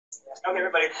Okay,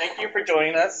 everybody, thank you for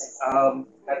joining us.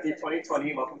 Happy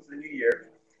 2020. Welcome to the new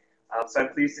year. So I'm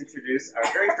pleased to introduce our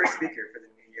very first speaker for the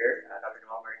new year, Dr.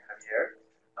 Noelle Javier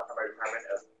from our Department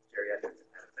of Geriatrics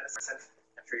and Medicine.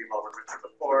 I'm sure you've all worked with her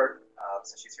before,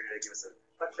 so she's here to give us a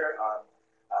lecture on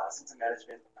symptom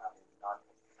management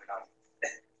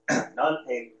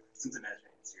non-pain symptom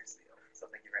management in seriously ill. So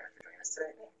thank you very much for joining us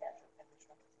today. That's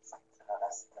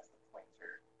the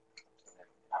pointer.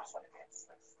 I just want to advance.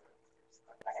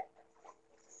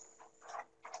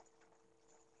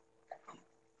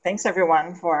 Thanks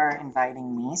everyone for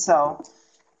inviting me. So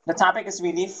the topic is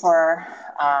really for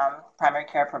primary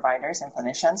care providers and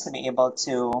clinicians to be able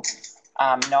to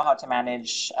know how to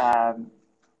manage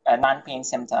non-pain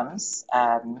symptoms.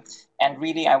 And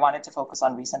really, I wanted to focus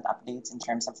on recent updates in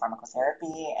terms of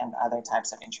pharmacotherapy and other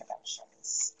types of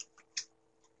interventions.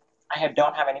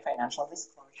 Don't have any financial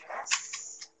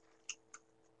disclosures.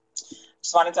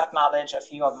 Just wanted to acknowledge a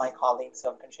few of my colleagues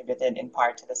who have contributed in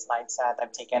part to the slide set.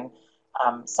 I've taken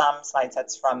some slide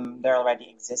sets from their already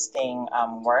existing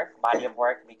body of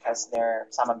work, because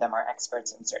some of them are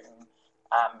experts in certain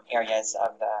areas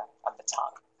of the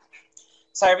talk.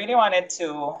 So I really wanted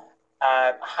to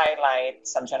highlight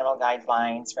some general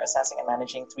guidelines for assessing and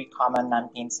managing 3 common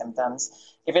non-pain symptoms.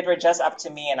 If it were just up to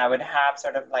me and I would have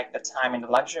sort of like the time and the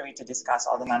luxury to discuss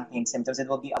all the non-pain symptoms, it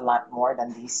will be a lot more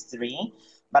than these 3.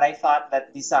 But I thought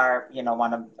that these are,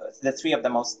 one of the 3 of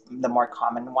the more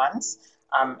common ones.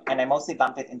 And I mostly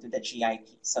lumped it into the GIP.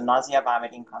 So nausea,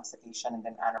 vomiting, constipation, and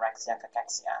then anorexia,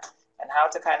 cachexia. And how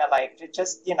to kind of like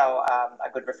just, a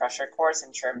good refresher course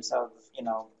in terms of,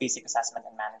 basic assessment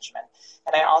and management.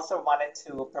 And I also wanted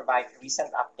to provide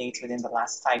recent updates within the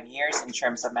last 5 years in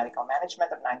terms of medical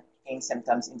management of non-pain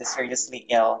symptoms in the seriously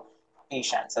ill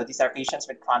patients. So these are patients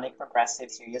with chronic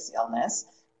progressive serious illness,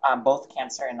 both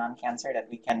cancer and non-cancer, that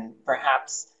we can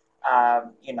perhaps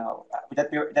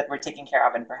that we're taking care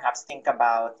of, and perhaps think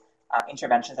about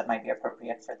interventions that might be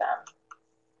appropriate for them.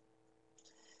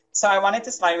 So I wanted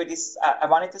to start with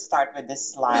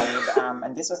this slide,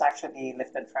 and this was actually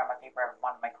lifted from a paper of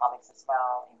one of my colleagues as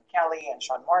well, Amy Kelly and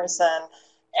Sean Morrison,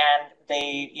 and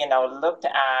they looked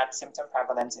at symptom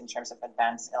prevalence in terms of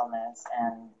advanced illness.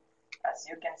 And as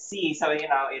you can see, so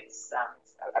it's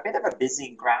a bit of a busy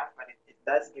graph, but it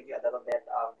does give you a little bit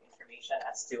of information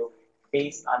as to,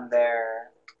 based on their...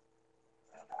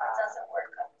 it doesn't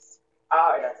work.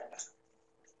 Oh, it doesn't.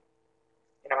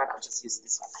 You know what, I'll just use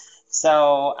this one.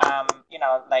 So,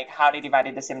 like how they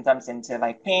divided the symptoms into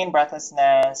like pain,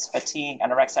 breathlessness, fatigue,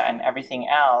 anorexia, and everything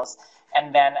else.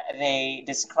 And then they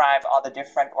describe all the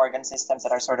different organ systems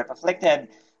that are sort of afflicted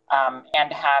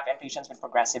and have in patients with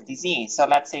progressive disease. So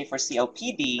let's say for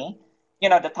COPD,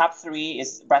 the top 3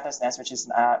 is breathlessness, which is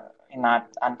not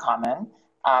uncommon,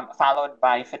 followed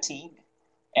by fatigue.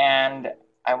 And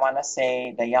I want to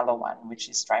say the yellow one, which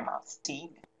is dry mouth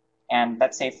fatigue. And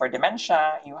let's say for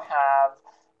dementia, you have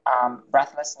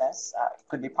breathlessness,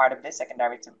 could be part of this,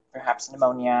 secondary to perhaps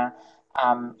pneumonia.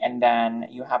 And then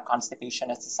you have constipation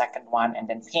as the second one. And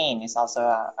then pain is also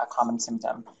a common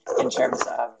symptom in terms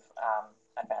of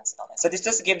advanced illness. So this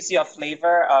just gives you a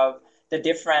flavor of the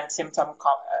different symptom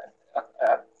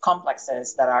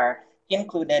complexes that are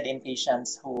included in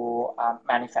patients who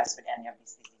manifest with any of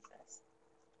these diseases.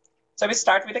 So we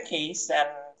start with a case, and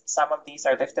some of these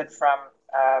are lifted from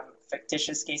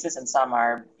fictitious cases, and some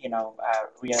are,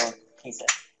 real cases.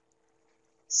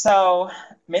 So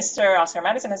Mr. Oscar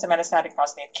Madison has a metastatic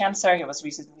prostate cancer. He was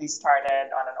recently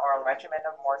started on an oral regimen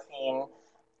of morphine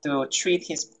to treat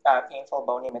his painful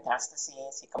bony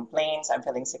metastases. He complains, "I'm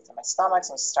feeling sick to my stomach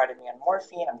since he started me on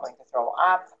morphine. I'm going to throw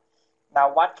up."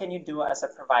 Now, what can you do as a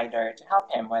provider to help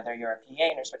him, whether you're a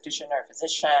PA, nurse practitioner, a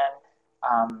physician,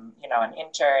 an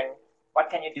intern? What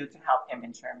can you do to help him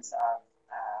in terms of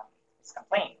his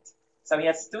complaint? So he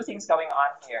has 2 things going on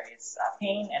here. It's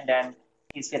pain, and then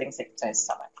he's feeling sick to his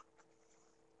stomach.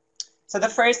 So the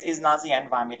first is nausea and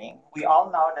vomiting. We all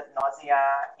know that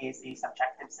nausea is a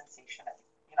subjective sensation that,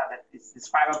 that is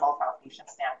describable from a patient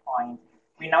standpoint.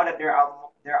 We know that there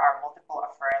are multiple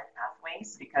afferent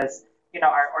pathways, because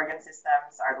our organ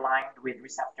systems are lined with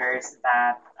receptors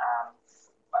that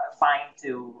bind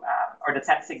to or that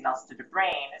send signals to the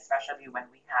brain, especially when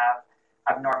we have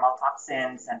abnormal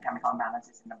toxins and chemical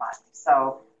imbalances in the body.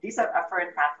 So these are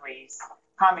afferent pathways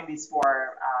come in these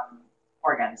 4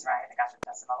 organs, right? The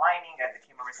gastrointestinal lining, the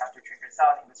chemoreceptor trigger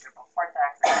zone in the cerebral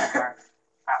cortex, the trigger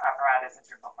apparatus in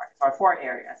cerebral cortex, or 4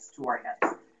 areas, 2 organs.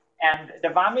 And the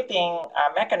vomiting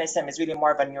mechanism is really more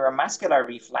of a neuromuscular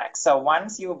reflex. So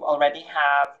once you already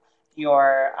have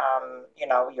your,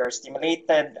 your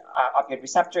stimulated opioid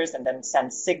receptors and then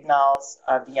send signals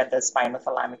via the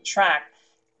spinothalamic tract,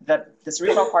 the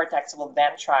cerebral cortex will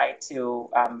then try to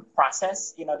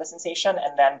process, the sensation,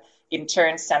 and then in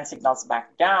turn send signals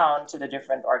back down to the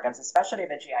different organs, especially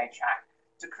the GI tract,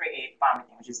 to create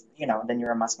vomiting, which is, the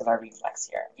neuromuscular reflex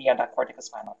here via the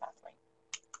corticospinal pathway.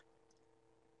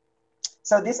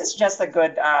 So this is just a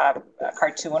good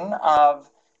cartoon of,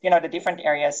 the different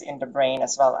areas in the brain,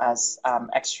 as well as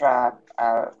extra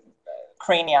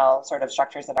cranial sort of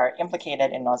structures that are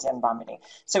implicated in nausea and vomiting.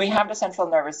 So we have the central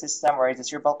nervous system, where the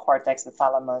cerebral cortex, the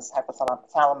thalamus,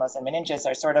 hypothalamus, and meninges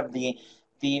are sort of the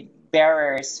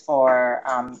bearers for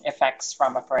effects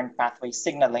from afferent pathway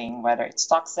signaling, whether it's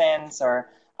toxins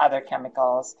or other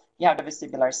chemicals. You have the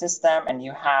vestibular system, and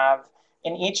you have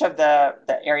in each of the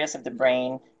areas of the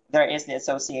brain, there is the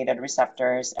associated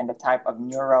receptors and the type of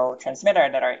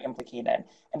neurotransmitter that are implicated.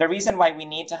 And the reason why we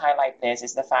need to highlight this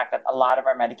is the fact that a lot of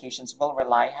our medications will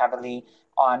rely heavily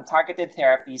on targeted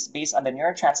therapies based on the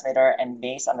neurotransmitter and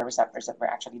based on the receptors that we're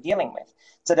actually dealing with.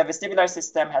 So the vestibular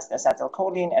system has the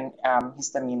acetylcholine and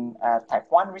histamine type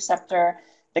 1 receptor.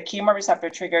 The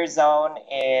chemoreceptor trigger zone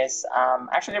is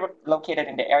actually located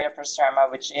in the area prosterma,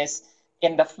 which is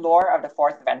in the floor of the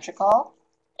fourth ventricle.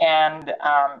 And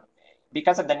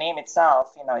because of the name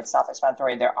itself, it's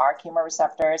self-explanatory. There are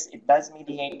chemoreceptors. It does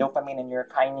mediate dopamine and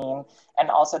uricinin, and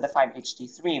also the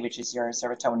 5-HT3, which is your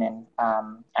serotonin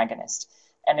agonist.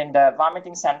 And in the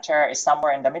vomiting center is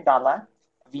somewhere in the medulla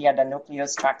via the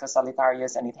nucleus tractus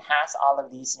solitarius, and it has all of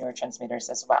these neurotransmitters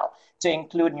as well, to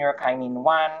include neurokinin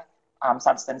 1,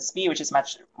 substance P, which is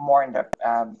much more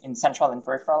in central and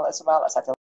peripheral as well,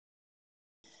 acetyl.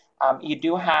 You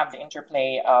do have the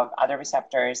interplay of other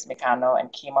receptors, mechano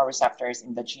and chemoreceptors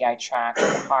in the GI tract,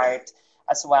 the heart,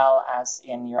 as well as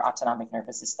in your autonomic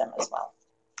nervous system as well.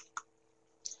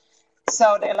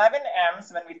 So the 11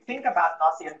 M's, when we think about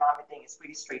nausea and vomiting, is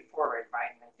pretty straightforward,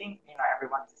 right? And I think,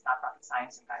 everyone, it's not rocket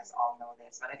science, you guys all know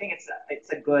this, but I think it's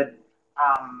a good,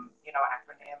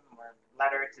 acronym or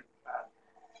letter to,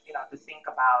 to think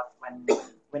about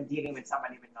when dealing with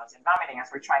somebody with nausea and vomiting, as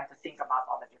we're trying to think about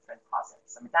all the different causes.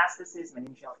 So metastasis,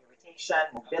 meningeal irritation,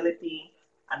 mobility,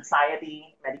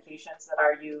 anxiety, medications that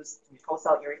are used,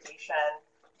 mucosal irritation,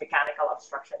 mechanical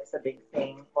obstruction is a big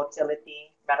thing,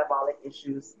 motility, metabolic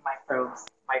issues, microbes,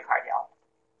 myocardial.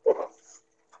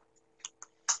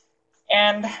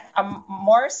 And a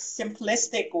more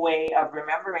simplistic way of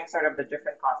remembering sort of the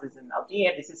different causes, and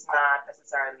albeit this is not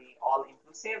necessarily all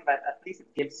inclusive, but at least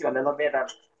it gives you a little bit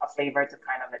of a flavor to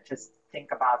kind of just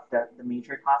think about the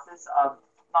major causes of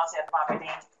nausea and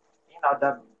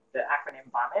vomiting. The acronym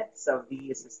VOMIT. So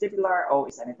V is vestibular, O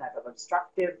is any type of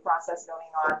obstructive process going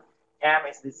on, M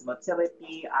is this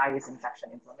motility, I is infection,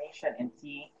 inflammation, and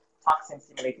T, toxin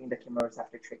stimulating the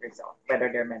chemoreceptor trigger zone, whether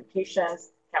they're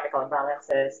medications, chemical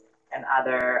imbalances, and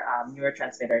other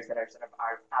neurotransmitters that are sort of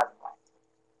out of line.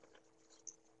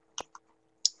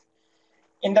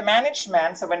 In the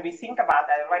management, so when we think about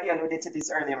that, I already alluded to this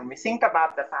earlier, when we think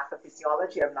about the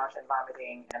pathophysiology of nausea and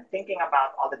vomiting and thinking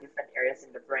about all the different areas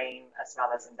in the brain as well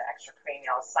as in the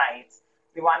extracranial sites,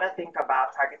 we want to think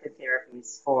about targeted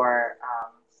therapies for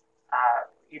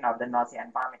the nausea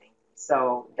and vomiting.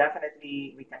 So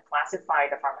definitely we can classify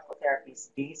the pharmacotherapies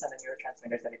based on the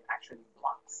neurotransmitters that it actually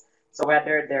blocks. So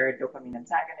whether they're dopamine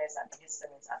antagonists,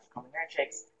 antihistamines,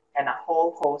 anticholinergics, and a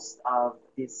whole host of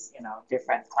these,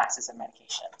 different classes of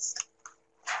medications.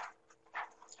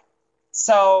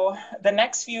 So the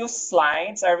next few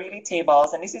slides are really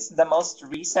tables, and this is the most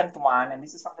recent one, and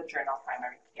this is from the Journal of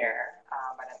Primary Care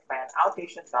by an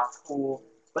outpatient doc who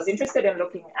was interested in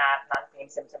looking at non-pain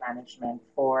symptom management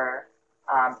for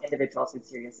individuals with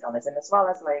serious illness, and as well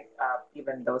as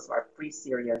even those who are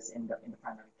pre-serious in the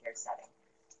primary care setting.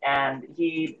 And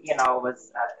he,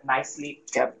 was nicely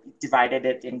divided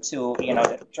it into,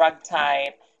 the drug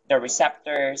type, the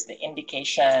receptors, the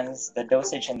indications, the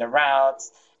dosage and the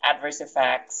routes, adverse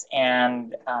effects,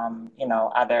 and,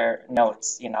 other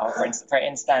notes, for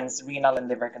instance, renal and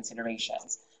liver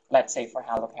considerations, let's say for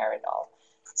haloperidol.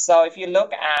 So if you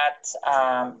look at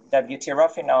the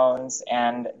butyrophenones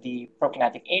and the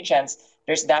prokinetic agents,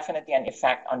 there's definitely an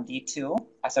effect on D2,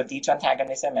 so D2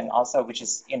 antagonism, and also which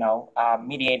is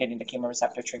mediated in the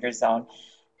chemoreceptor trigger zone,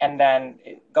 and then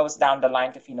it goes down the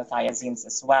line to phenothiazines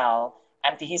as well.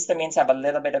 Antihistamines have a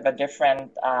little bit of a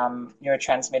different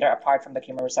neurotransmitter apart from the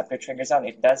chemoreceptor trigger zone.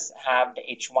 It does have the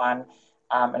H1,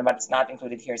 and what's not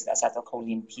included here is the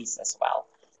acetylcholine piece as well.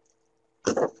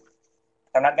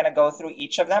 I'm not going to go through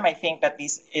each of them. I think that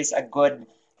this is a good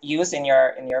use in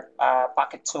your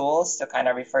pocket tools to kind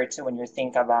of refer to when you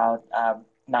think about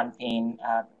non-pain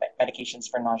medications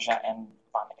for nausea and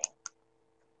vomiting.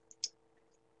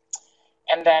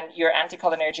 And then your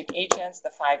anticholinergic agents,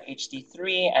 the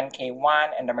 5-HT3, NK1,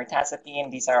 and the mirtazapine,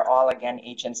 these are all, again,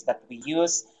 agents that we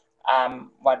use.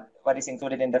 What is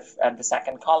included in the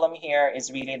second column here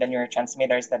is really the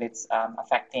neurotransmitters that it's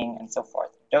affecting and so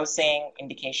forth. Dosing,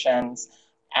 indications,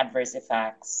 adverse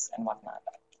effects, and whatnot.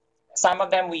 Some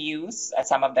of them we use,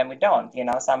 some of them we don't. You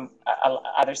know, some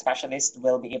other specialists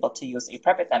will be able to use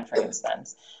aprepitant, for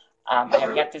instance. I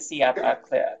have yet to see a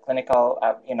clinical,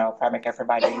 primary care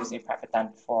provider use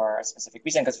aprepitant for a specific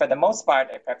reason. Because for the most part,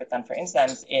 aprepitant, for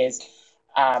instance,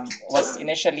 was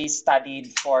initially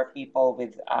studied for people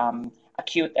with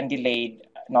acute and delayed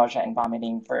nausea and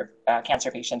vomiting for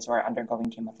cancer patients who are undergoing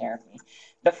chemotherapy.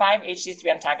 The 5-HT3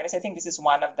 antagonist, I think this is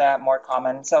one of the more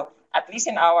common. So at least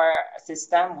in our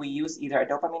system, we use either a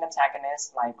dopamine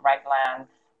antagonist like Reglan,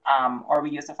 or we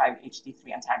use a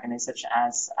 5-HT3 antagonist such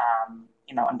as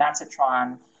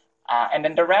ondansetron, and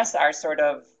then the rest are sort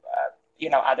of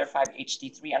other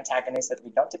 5-HT3 antagonists that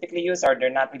we don't typically use, or they're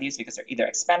not really used because they're either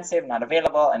expensive, not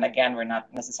available, and again, we're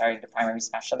not necessarily the primary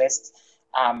specialists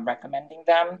recommending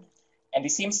them. And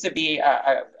it seems to be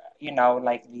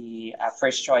like the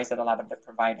first choice that a lot of the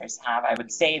providers have. I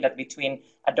would say that between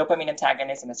a dopamine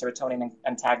antagonist and a serotonin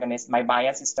antagonist, my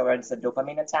bias is towards the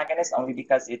dopamine antagonist only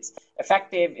because it's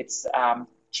effective, it's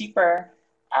cheaper,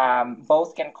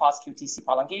 both can cause QTC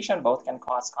prolongation, both can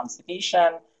cause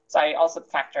constipation. So I also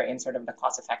factor in sort of the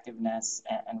cost effectiveness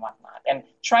and whatnot, and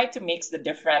try to mix the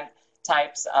different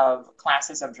types of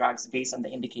classes of drugs based on the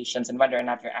indications and whether or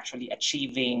not you're actually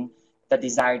achieving the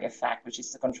desired effect, which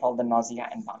is to control the nausea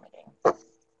and vomiting.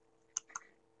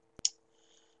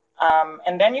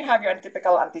 And then you have your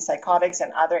typical antipsychotics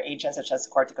and other agents such as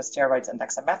corticosteroids and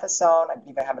dexamethasone. I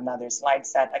believe I have another slide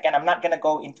set. Again, I'm not going to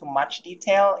go into much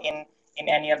detail in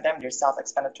any of them. They're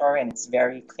self-explanatory and it's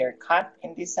very clear-cut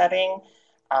in this setting.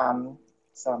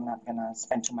 So I'm not going to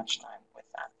spend too much time with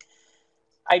that.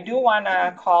 I do want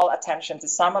to call attention to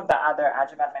some of the other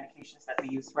adjuvant medications that we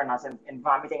use for nausea and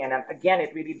vomiting. And again,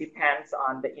 it really depends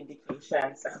on the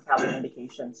indications, the compelling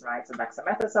indications, right? So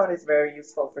dexamethasone is very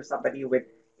useful for somebody with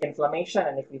inflammation.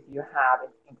 And if you have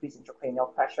increased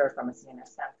intracranial pressure from a CNS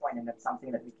standpoint, and that's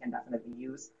something that we can definitely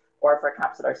use. Or for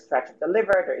capsular stretch of the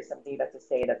liver, there is some data to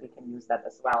say that we can use that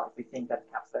as well if we think that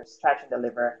capsular stretch in the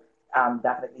liver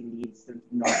definitely leads to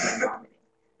nausea and vomiting.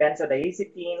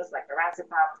 Benzodiazepines like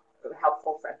lorazepam,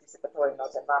 helpful for anticipatory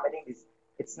nausea and vomiting.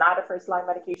 It's not a first-line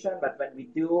medication, but when we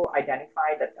do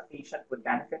identify that a patient would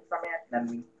benefit from it, then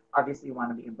we obviously want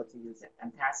to be able to use it.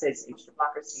 Antacids, H2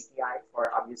 blockers, API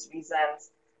for obvious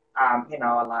reasons. A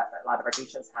lot of our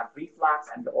patients have reflux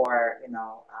and/or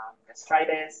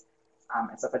gastritis,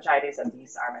 esophagitis, and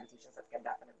these are medications that can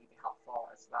definitely be helpful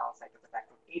as well.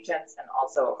 Cytoprotective agents and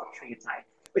also octreotide,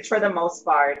 which for the most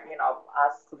part,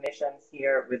 us clinicians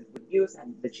here would use,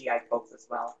 and the GI folks as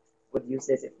well would use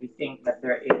this if we think that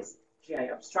there is GI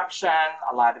obstruction,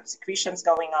 a lot of secretions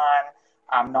going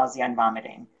on, nausea and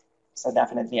vomiting. So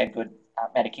definitely a good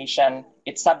medication.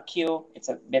 It's sub-Q, it's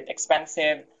a bit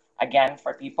expensive. Again,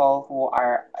 for people who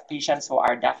are patients who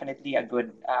are definitely a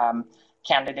good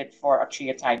candidate for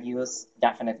octreotide use,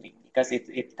 definitely, because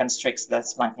it constricts the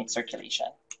splanchnic circulation.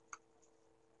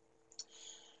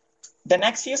 The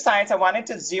next few slides, I wanted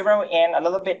to zero in a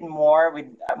little bit more with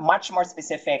much more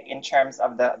specific in terms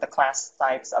of the class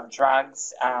types of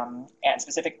drugs and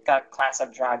specific class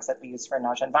of drugs that we use for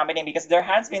nausea and vomiting, because there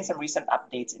has been some recent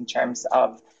updates in terms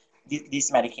of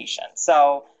these medications.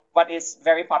 So what is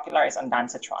very popular is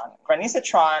ondansetron.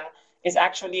 Granisetron is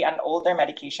actually an older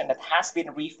medication that has been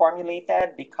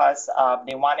reformulated because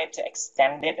they wanted to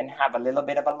extend it and have a little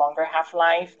bit of a longer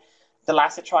half-life.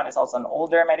 Dilasetron is also an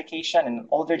older medication, an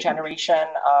older generation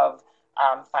of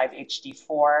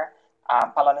 5-HT4.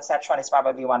 Palonosetron is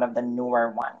probably one of the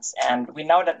newer ones. And we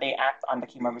know that they act on the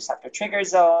chemoreceptor trigger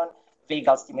zone,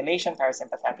 vagal stimulation,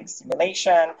 parasympathetic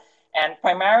stimulation. And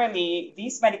primarily,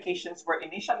 these medications were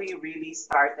initially really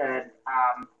started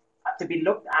to be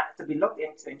looked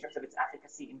into in terms of its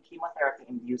efficacy in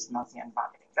chemotherapy-induced nausea and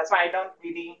vomiting. That's why I don't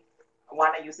really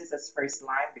want to use this as first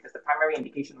line, because the primary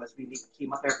indication was really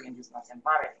chemotherapy-induced nausea and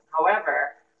vomiting.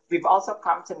 However, we've also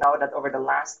come to know that over the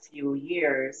last few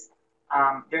years,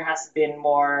 there has been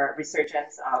more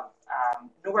resurgence of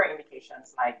newer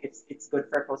indications, like it's good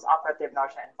for post-operative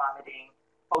nausea and vomiting,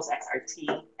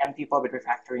 post-XRT, and people with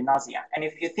refractory nausea. And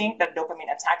if you think that dopamine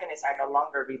antagonists are no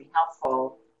longer really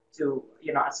helpful to,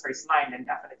 as first line, then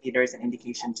definitely there's an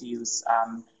indication to use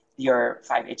your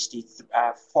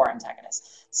 5-HT4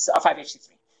 antagonist, so 5-HT3.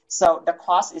 So the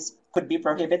cost could be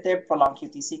prohibitive, prolonged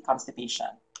QTC, constipation.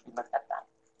 We looked at that.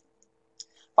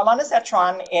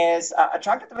 Palonosetron is a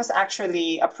drug that was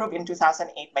actually approved in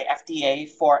 2008 by FDA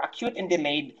for acute and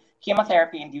delayed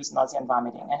chemotherapy-induced nausea and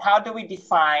vomiting. And how do we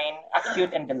define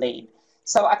acute and delayed?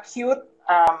 So acute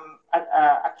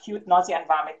nausea and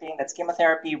vomiting that's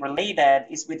chemotherapy related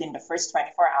is within the first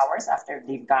 24 hours after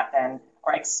they've gotten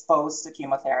or exposed to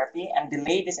chemotherapy, and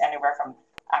delayed is anywhere from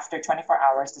after 24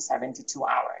 hours to 72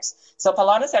 hours. So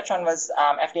palonosetron was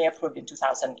FDA approved in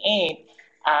 2008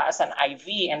 as an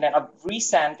IV, and then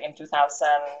recent in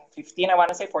 2015, I want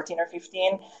to say 14 or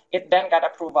 15, it then got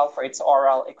approval for its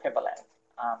oral equivalent.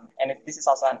 This is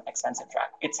also an expensive drug.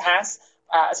 It has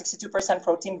 62%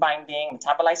 protein binding,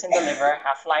 metabolized in the liver,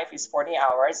 half-life is 40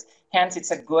 hours. Hence,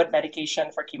 it's a good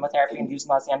medication for chemotherapy-induced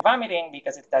nausea and vomiting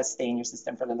because it does stay in your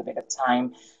system for a little bit of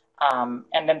time.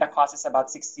 And then the cost is about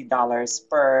 $60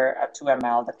 per 2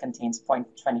 ml that contains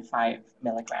 0.25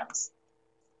 milligrams.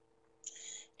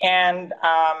 And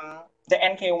the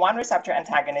NK1 receptor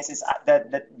antagonist is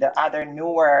the other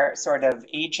newer sort of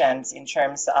agents in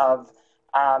terms of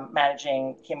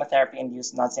managing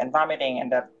chemotherapy-induced nausea and vomiting.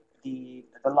 And the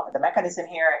mechanism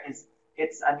here is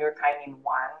it's a neurokinin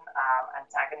 1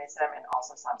 antagonism and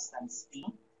also substance P.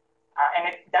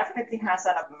 And it definitely has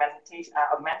an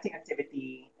augmenting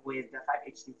activity with the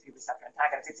 5-HT3 receptor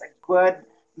antagonist. It's a good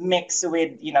mix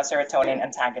with serotonin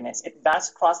antagonists. It does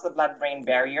cross the blood-brain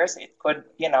barriers. It could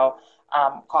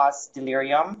cause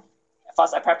delirium.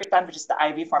 Fosaprepitant, which is the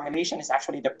IV formulation, is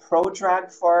actually the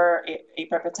prodrug for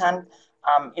aprepitant.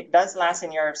 It does last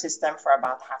in your system for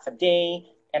about half a day,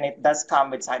 and it does come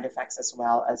with side effects as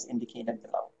well as indicated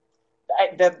below.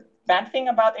 The bad thing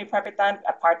about aprepitant,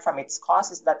 apart from its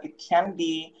cost, is that it can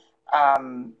be,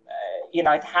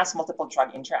 it has multiple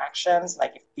drug interactions,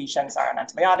 like if patients are on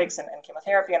antibiotics and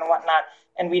chemotherapy and whatnot.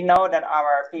 And we know that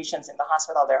our patients in the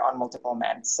hospital, they're on multiple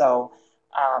meds. So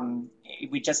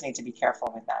we just need to be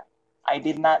careful with that.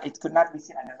 It could not be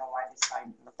seen. I don't know why this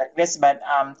slide looked like this, but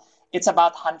it's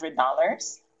about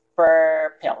 $100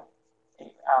 per pill,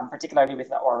 particularly with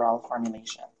the oral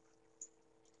formulation.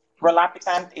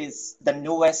 Rolapitant is the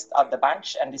newest of the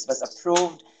bunch, and this was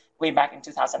approved way back in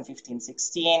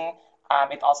 2015-16.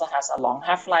 It also has a long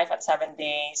half-life at 7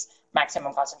 days,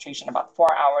 maximum concentration about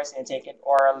 4 hours, and you take it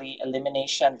orally,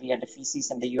 elimination via the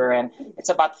feces and the urine. It's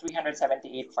about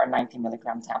 378 for a 90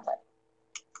 milligram tablet.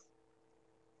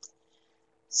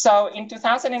 So in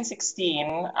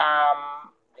 2016,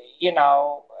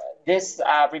 this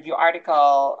review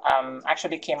article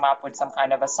actually came up with some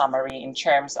kind of a summary in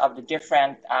terms of the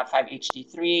different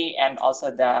 5-HT3 and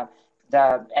also the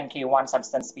NK1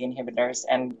 substance P inhibitors.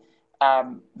 And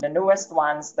the newest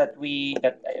ones that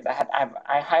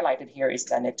I highlighted here is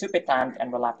the netipitant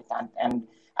and rolapitant. And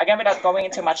again, without going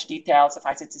into much detail,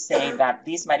 suffice it to say that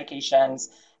these medications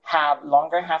have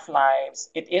longer half-lives.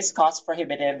 It is cost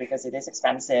prohibitive because it is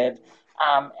expensive.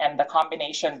 And the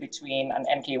combination between an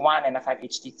NK1 and a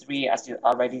 5-HT3, as you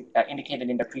already indicated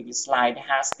in the previous slide,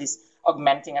 has this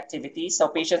augmenting activity. So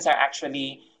patients are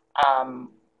actually,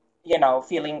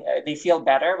 they feel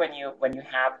better when you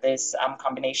have this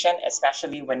combination,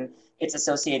 especially when it's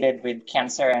associated with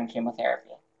cancer and chemotherapy.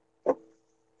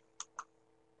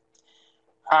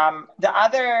 The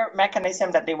other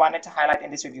mechanism that they wanted to highlight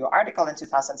in this review article in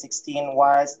 2016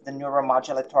 was the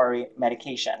neuromodulatory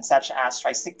medication, such as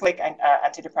tricyclic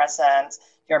antidepressants,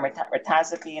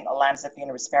 mirtazapine, olanzapine,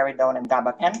 risperidone, and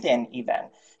gabapentin even.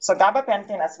 So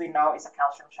gabapentin, as we know, is a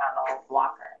calcium channel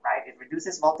blocker, right? It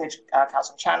reduces voltage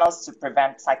calcium channels to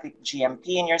prevent cyclic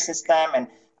GMP in your system and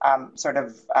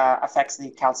affects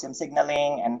the calcium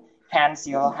signaling, and hence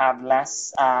you'll have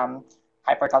less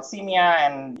hypercalcemia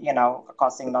and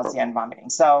causing nausea and vomiting.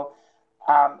 So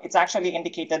it's actually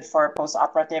indicated for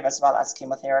postoperative as well as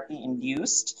chemotherapy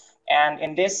induced. And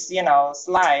in this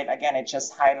slide, again, it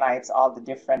just highlights all the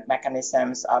different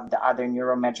mechanisms of the other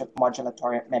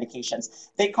neuromodulatory medications.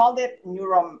 They called it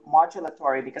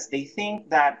neuromodulatory because they think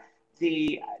that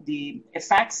the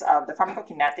effects of the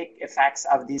pharmacokinetic effects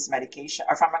of these medications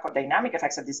or pharmacodynamic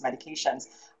effects of these medications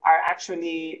are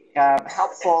actually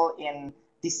helpful in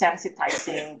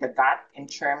desensitizing the gut in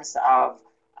terms of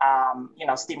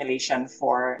stimulation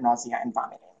for nausea and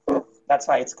vomiting. That's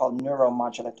why it's called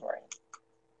neuromodulatory.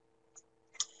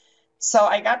 So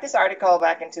I got this article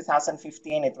back in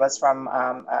 2015. It was from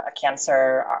a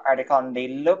cancer article, and they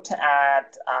looked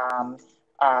at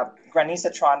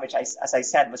granisetron, which, as I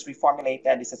said, was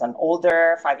reformulated. This is an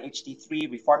older 5-HT3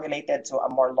 reformulated to a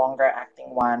more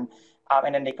longer-acting one.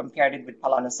 And then they compared it with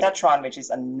palonosetron, which is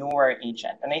a newer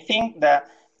agent. And I think the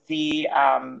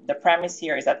premise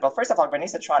here is that, well, first of all,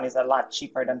 granisetron is a lot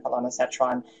cheaper than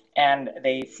palonosetron, and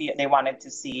they wanted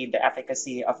to see the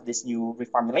efficacy of this new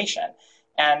reformulation.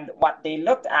 And what they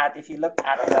looked at, if you look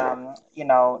at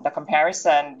the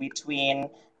comparison between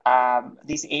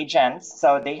these agents,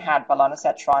 so they had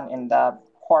palonosetron in the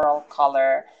coral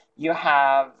color. You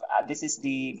have, this is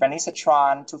the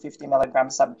granisetron 250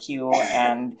 milligrams sub-Q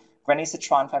and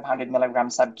granisetron 500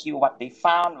 milligrams sub-Q. What they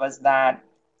found was that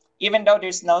even though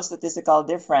there's no statistical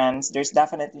difference, there's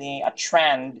definitely a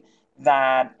trend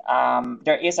that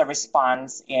there is a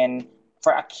response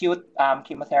for acute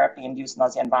chemotherapy-induced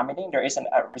nausea and vomiting. There is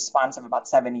a response of about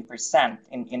 70%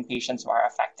 in patients who are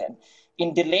affected.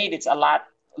 In delayed, it's a lot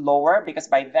lower because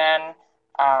by then,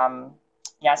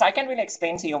 so I can really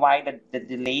explain to you why the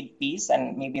delayed piece,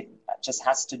 and maybe it just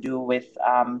has to do with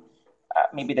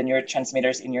maybe the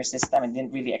neurotransmitters in your system. It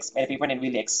didn't really explain, people didn't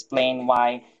really explain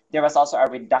why there was also a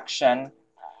reduction,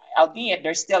 albeit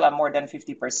there's still a more than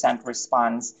 50%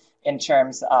 response in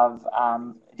terms of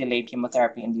delayed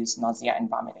chemotherapy-induced nausea and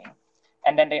vomiting.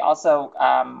 And then they also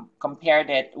compared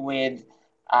it with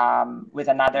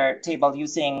another table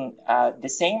using the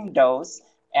same dose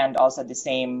and also the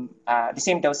same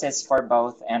doses for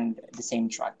both and the same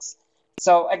drugs.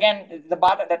 So again, the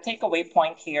takeaway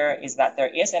point here is that there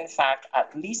is in fact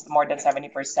at least more than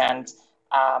 70%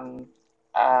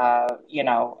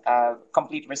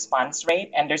 complete response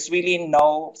rate, and there's really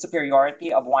no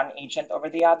superiority of one agent over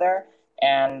the other.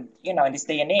 And in this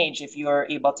day and age, if you're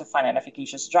able to find an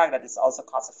efficacious drug that is also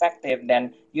cost effective,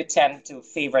 then you tend to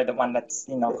favor the one that's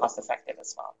cost effective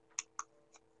as well.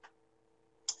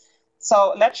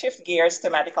 So let's shift gears to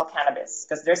medical cannabis,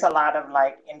 because there's a lot of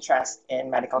interest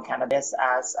in medical cannabis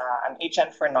as an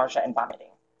agent for nausea and vomiting,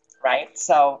 right?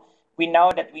 So we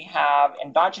know that we have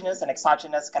endogenous and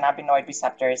exogenous cannabinoid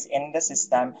receptors in the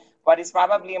system. What is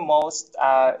probably most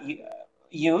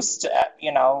used,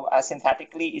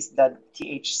 synthetically is the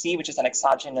THC, which is an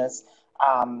exogenous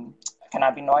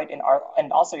cannabinoid,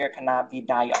 and also your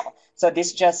cannabidiol. So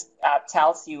this just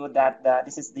tells you that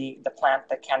this is the plant,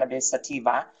 the cannabis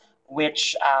sativa,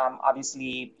 which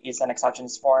obviously is an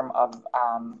exogenous form of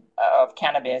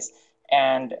cannabis,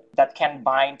 and that can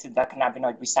bind to the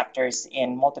cannabinoid receptors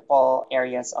in multiple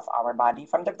areas of our body,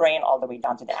 from the brain all the way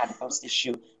down to the adipose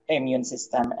tissue, the immune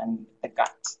system, and the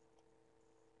gut.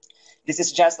 This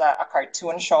is just a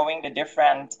cartoon showing the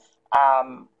different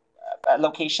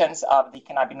locations of the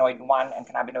cannabinoid 1 and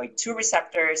cannabinoid 2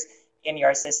 receptors in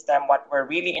your system. What we're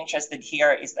really interested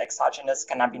here is the exogenous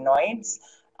cannabinoids,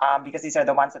 because these are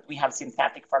the ones that we have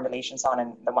synthetic formulations on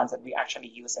and the ones that we actually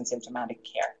use in symptomatic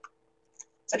care.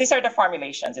 So these are the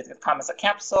formulations. It could come as a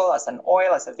capsule, as an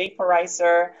oil, as a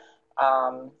vaporizer.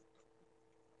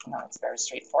 It's very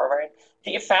straightforward.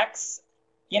 The effects,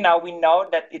 we know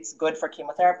that it's good for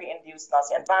chemotherapy-induced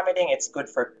nausea and vomiting. It's good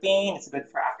for pain. It's good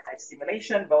for appetite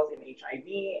stimulation, both in HIV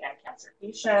and cancer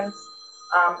patients.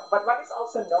 But what is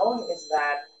also known is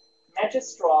that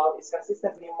megestrol is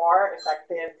consistently more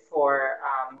effective for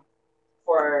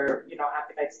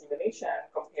appetite stimulation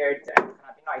compared to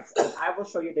cannabinoids. And I will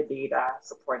show you the data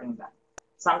supporting that.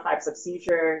 Some types of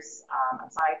seizures,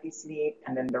 anxiety, sleep,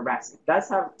 and then the rest. It does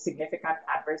have significant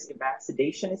adverse events.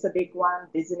 Sedation is a big one.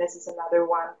 Dizziness is another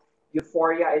one.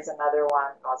 Euphoria is another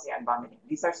one. Nausea and vomiting.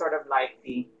 These are sort of like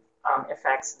the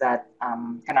effects that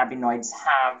cannabinoids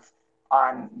have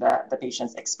on the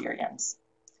patient's experience.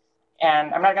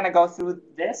 And I'm not going to go through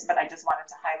this, but I just wanted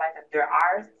to highlight that there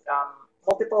are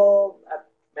multiple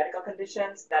medical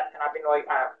conditions that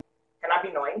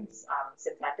cannabinoids,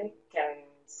 synthetic, can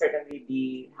certainly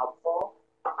be helpful.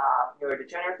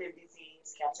 Neurodegenerative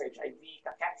disease, cancer, HIV,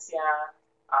 cachexia,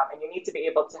 and you need to be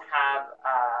able to have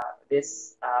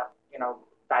this,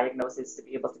 diagnosis to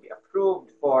be able to be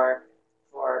approved for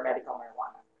medical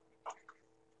marijuana.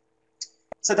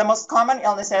 So the most common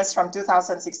illnesses from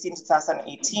 2016 to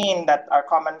 2018 that are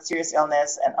common serious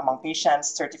illness and among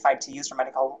patients certified to use for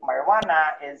medical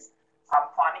marijuana is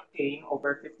chronic pain,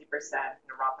 over 50%,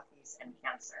 neuropathies, and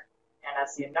cancer. And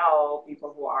as you know,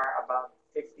 people who are above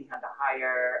 50 had a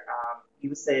higher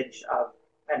usage of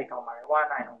medical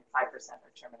marijuana, and only 5%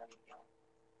 are terminally ill.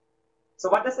 So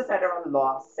what does the federal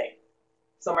law say?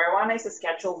 So marijuana is a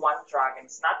Schedule I drug and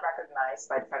it's not recognized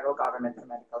by the federal government for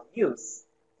medical use.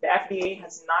 The FDA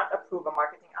has not approved a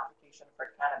marketing application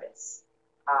for cannabis.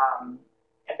 And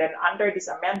then under this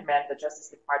amendment, the Justice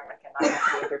Department cannot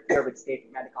interfere with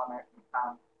state medical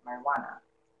marijuana.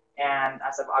 And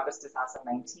as of August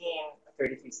 2019,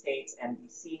 33 states and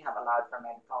DC have allowed for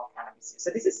medical cannabis use.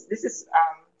 So this is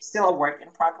still a work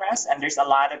in progress, and there's a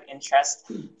lot of interest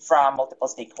from multiple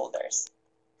stakeholders.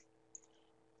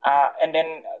 And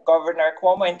then Governor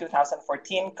Cuomo in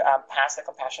 2014 passed the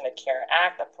Compassionate Care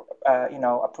Act,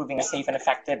 approving a safe and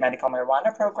effective medical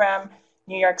marijuana program.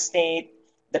 New York State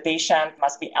The patient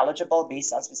must be eligible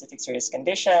based on specific serious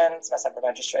conditions, must have a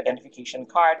registered identification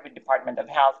card with Department of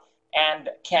Health, and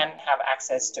can have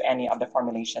access to any of the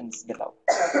formulations below.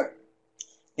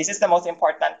 This is the most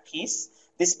important piece.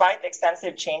 Despite the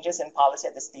extensive changes in policy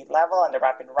at the state level and the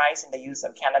rapid rise in the use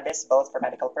of cannabis, both for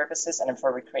medical purposes and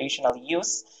for recreational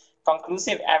use,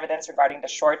 conclusive evidence regarding the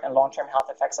short and long-term health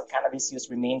effects of cannabis use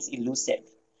remains elusive.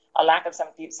 A lack of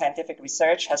scientific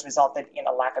research has resulted in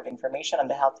a lack of information on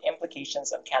the health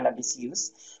implications of cannabis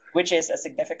use, which is a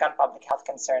significant public health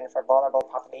concern for vulnerable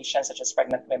populations such as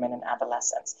pregnant women and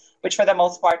adolescents, which for the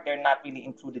most part, they're not really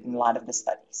included in a lot of the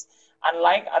studies.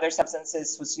 Unlike other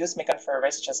substances whose use may confer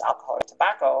risks, such as alcohol or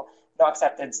tobacco, no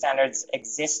accepted standards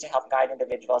exist to help guide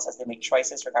individuals as they make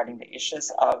choices regarding the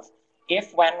issues of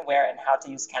if, when, where, and how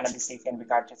to use cannabis safely in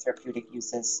regard to therapeutic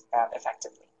uses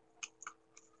effectively.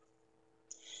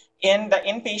 In the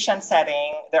inpatient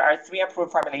setting, there are 3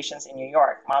 approved formulations in New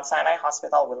York. Mount Sinai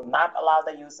Hospital will not allow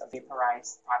the use of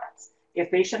vaporized products.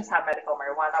 If patients have medical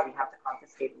marijuana, we have to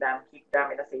confiscate them, keep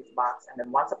them in a safe box, and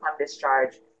then once upon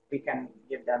discharge, we can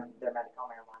give them their medical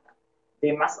marijuana.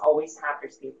 They must always have their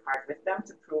state card with them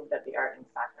to prove that they are in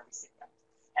fact a recipient.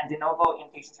 And de novo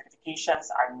inpatient certifications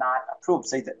are not approved.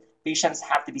 So the patients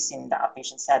have to be seen in the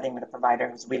outpatient setting with a provider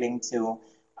who's willing to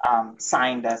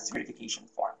sign the certification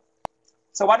form.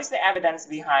 So what is the evidence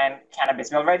behind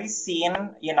cannabis? We've already seen,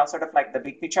 sort of like the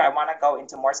big picture. I want to go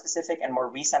into more specific and more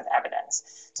recent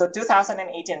evidence. So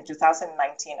 2018 and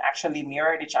 2019 actually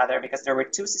mirrored each other because there were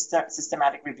 2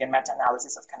 systematic review and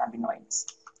meta-analysis of cannabinoids.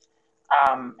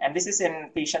 And this is in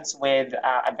patients with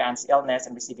advanced illness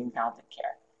and receiving palliative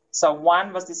care. So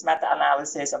one was this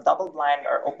meta-analysis of double-blind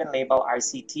or open-label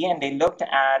RCT, and they looked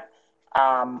at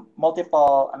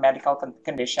multiple medical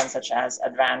conditions such as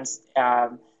advanced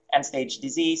end-stage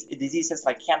diseases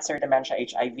like cancer, dementia,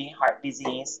 HIV, heart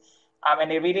disease. And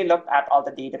they really looked at all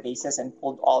the databases and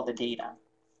pulled all the data.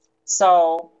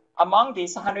 So among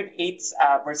these, 108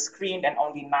 were screened and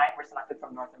only 9 were selected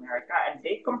from North America. And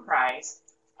they comprise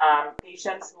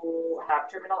patients who have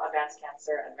terminal advanced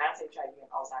cancer, advanced HIV, and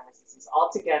Alzheimer's disease.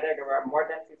 Altogether, there were more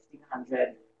than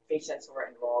 1,500 patients who were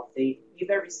enrolled. They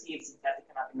either received synthetic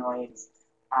cannabinoids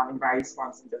in various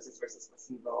forms and doses versus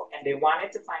placebo. And they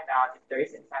wanted to find out if there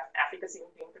is, in fact, efficacy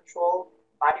in pain control,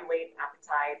 body weight,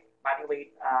 appetite, body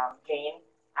weight gain,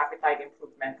 appetite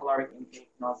improvement, caloric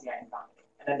intake, nausea, and vomiting.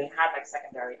 And then they had like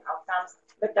secondary outcomes.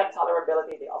 Looked at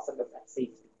tolerability. They also looked at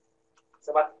safety.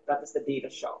 So what does the data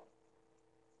show?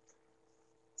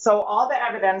 So all the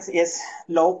evidence is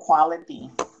low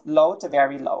quality, low to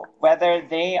very low, whether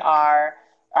they are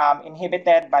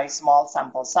inhibited by small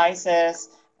sample sizes.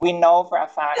 We know for a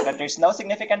fact that there's no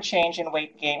significant change in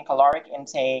weight gain, caloric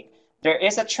intake. There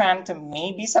is a trend to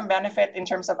maybe some benefit in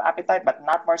terms of appetite, but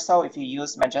not more so if you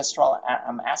use magistral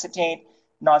acetate.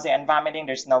 Nausea and vomiting,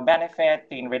 there's no benefit.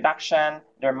 Pain reduction,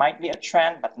 there might be a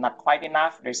trend, but not quite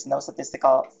enough. There's no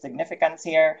statistical significance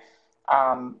here.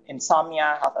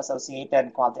 Insomnia,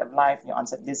 health-associated quality of life, new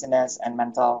onset dizziness, and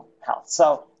mental health.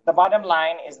 So the bottom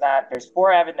line is that there's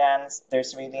poor evidence.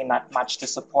 There's really not much to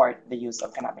support the use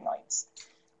of cannabinoids.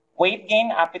 Weight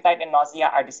gain, appetite, and nausea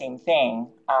are the same thing.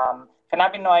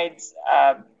 Cannabinoids,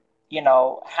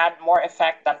 had more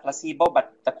effect than placebo,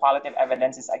 but the quality of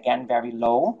evidence is again very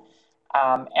low.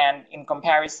 And in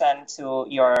comparison to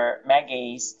your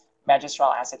Megace,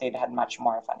 magistral acetate had much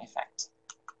more of an effect.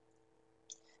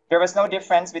 There was no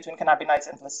difference between cannabinoids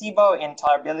and placebo in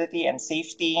tolerability and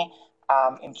safety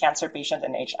in cancer patients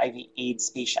and HIV/AIDS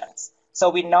patients. So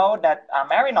we know that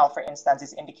Marinol, for instance,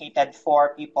 is indicated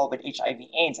for people with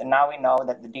HIV/AIDS, and now we know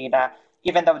that the data,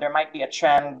 even though there might be a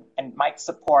trend and might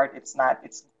support, it's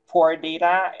poor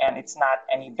data and it's not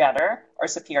any better or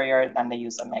superior than the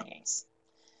use of Megace.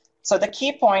 So the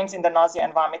key points in the nausea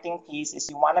and vomiting piece is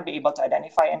you want to be able to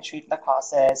identify and treat the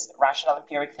causes, rational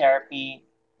empiric therapy,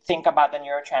 think about the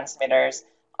neurotransmitters,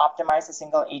 optimize a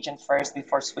single agent first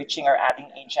before switching or adding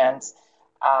agents.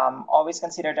 Always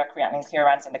consider the creatinine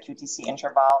clearance and the QTC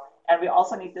interval. And we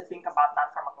also need to think about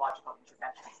non-pharmacological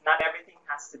interventions. Not everything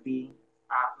has to be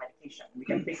medication. We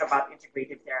can think about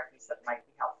integrative therapies that might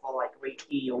be helpful, like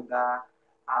Reiki, yoga,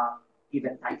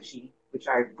 even Tai Chi, which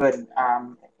are good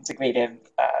integrative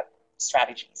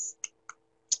strategies.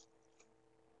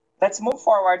 Let's move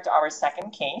forward to our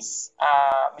second case.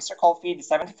 Mr. Colfield,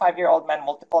 the 75-year-old man,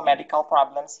 multiple medical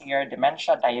problems here,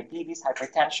 dementia, diabetes,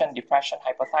 hypertension, depression,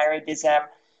 hypothyroidism.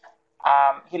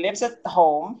 He lives at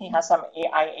home. He has some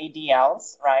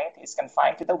AIADLs, right? He's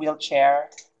confined to the wheelchair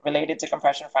related to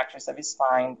compression fractures of his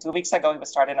spine. 2 weeks ago, he was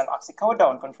started on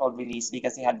oxycodone controlled release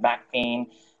because he had back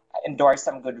pain, endorsed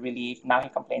some good relief. Now he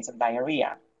complains of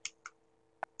diarrhea.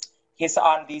 He's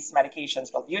on these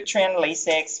medications, Wellbutrin,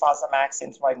 Lasix, Fosamax,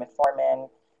 Synthroid, Metformin.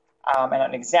 And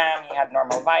on exam, he had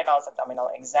normal vitals, abdominal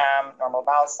exam, normal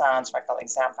bowel sounds, rectal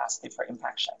exam, positive for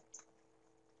impaction.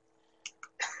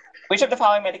 Which of the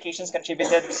following medications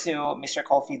contributed to Mr.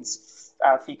 Caulfield's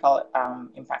fecal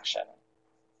impaction?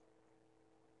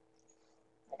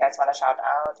 You guys want to shout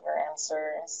out your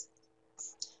answers?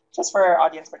 Just for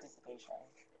audience participation.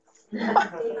 So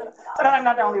that I'm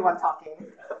not the only one talking.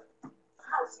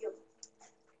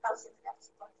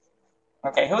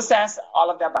 Okay, who says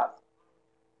all of the above?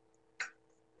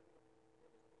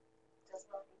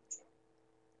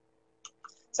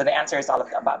 So the answer is all of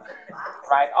the above,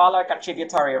 right? All are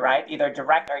contributory, right? Either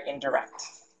direct or indirect.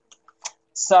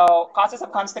 So causes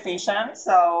of constipation,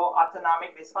 so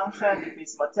autonomic dysfunction,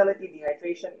 decreased motility,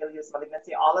 dehydration, ileus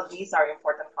malignancy, all of these are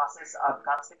important causes of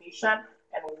constipation.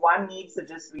 And one needs to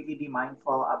just really be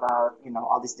mindful about,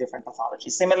 all these different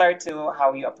pathologies, similar to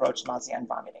how you approach nausea and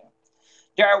vomiting.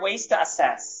 There are ways to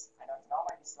assess. I don't know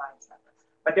where these slides are,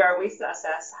 but there are ways to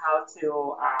assess how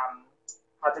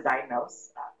to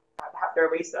diagnose. There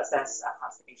are ways to assess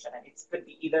constipation, and it could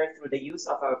be either through the use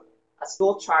of a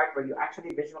stool chart where you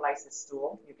actually visualize the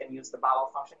stool. You can use the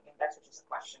bowel function index, which is a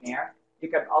questionnaire. You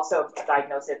can also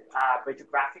diagnose it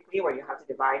radiographically, where you have to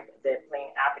divide the plain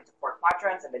app into 4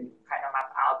 quadrants, and then you kind of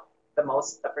map out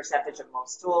the percentage of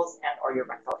most stools, and or your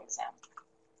rectal exam.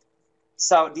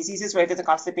 So diseases related to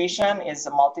constipation is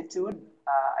a multitude.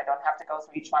 I don't have to go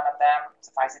through each one of them.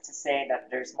 Suffice it to say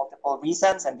that there's multiple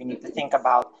reasons, and we need to think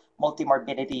about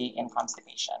multimorbidity in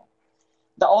constipation.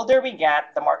 The older we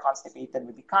get, the more constipated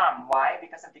we become. Why?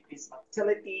 Because of decreased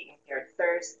motility, impaired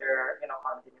thirst, there are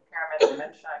cognitive impairment,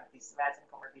 dementia, increased meds and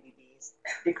comorbidities,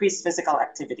 decreased physical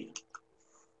activity.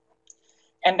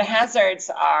 And the hazards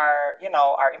are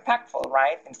impactful,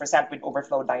 right? It can present with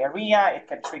overflow diarrhea, it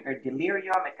can trigger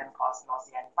delirium, it can cause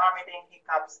nausea and vomiting,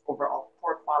 hiccups, overall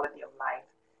poor quality of life,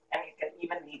 and it can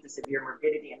even lead to severe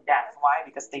morbidity and death. Why?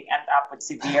 Because they end up with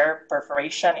severe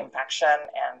perforation, impaction,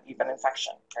 and even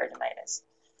infection, peritonitis.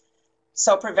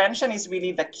 So prevention is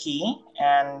really the key,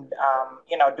 and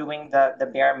doing the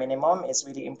bare minimum is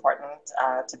really important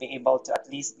to be able to at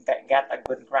least get a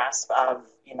good grasp of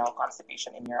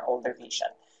constipation in your older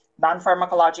patient.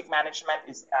 Non-pharmacologic management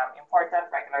is important: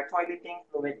 regular toileting,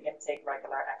 fluid intake,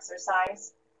 regular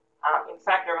exercise. In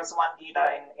fact, there was one data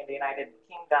in the United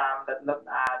Kingdom that looked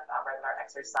at regular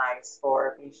exercise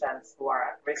for patients who are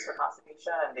at risk for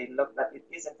constipation, and they looked that it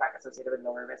is in fact associated with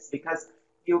lower risk because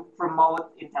you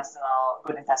promote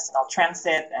good intestinal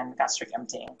transit and gastric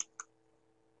emptying.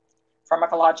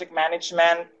 Pharmacologic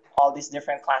management, all these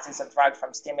different classes of drugs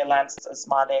from stimulants to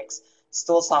osmotics,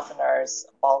 stool softeners,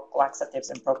 bulk laxatives,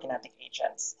 and prokinetic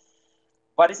agents.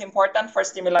 What is important for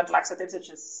stimulant laxatives such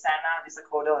as senna,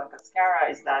 disacodyl, and cascara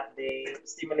is that they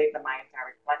stimulate the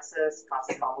myenteric plexus,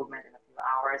 causing bowel movement in a few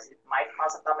hours. It might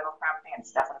cause abdominal cramping, and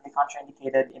it's definitely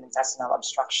contraindicated in intestinal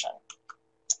obstruction.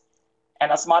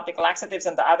 And osmotic laxatives,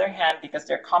 on the other hand, because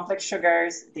they're complex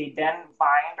sugars, they then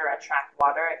bind or attract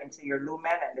water into your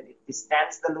lumen, and then it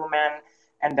distends the lumen,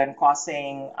 and then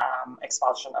causing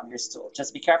expulsion of your stool.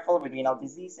 Just be careful with renal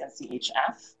disease and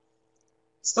CHF.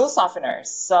 Stool softeners.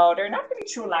 So they're not really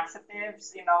true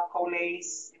laxatives,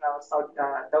 Colace,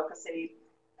 Docosate.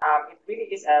 It really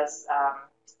is as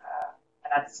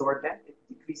an adsorbent. It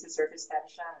decreases surface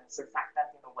tension and surfactant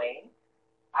in a way.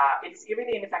 It's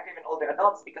really ineffective in older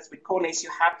adults because with Colace,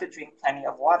 you have to drink plenty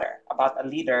of water, about 1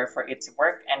 liter for it to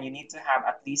work, and you need to have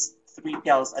at least 3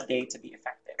 pills a day to be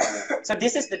effective. So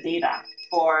this is the data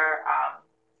for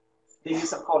the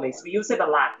use of Colace. We use it a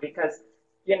lot because,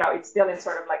 it's still in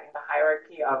sort of like in the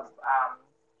hierarchy of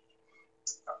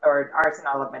or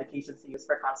arsenal of medications to use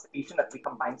for constipation that we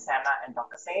combine senna and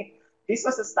docosate. This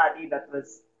was a study that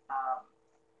was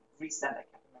recent. I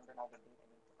can't remember now the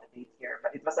date here,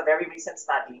 but it was a very recent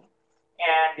study,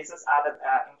 and this was out of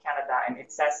in Canada, and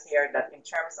it says here that in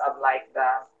terms of like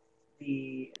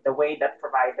the way that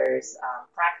providers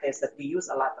practice, that we use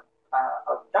a lot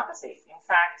of docosate. In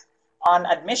fact, on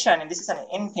admission, and this is an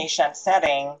inpatient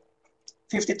setting,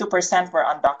 52% were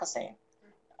on docosate,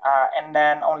 and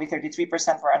then only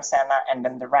 33% were on senna, and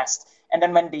then the rest. And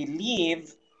then when they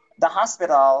leave the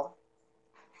hospital,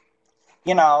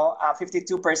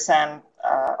 52%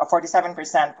 or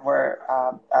 47% were,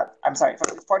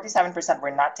 47%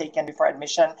 were not taken before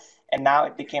admission, and now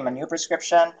it became a new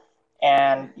prescription.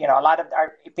 And, a lot of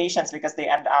our patients, because they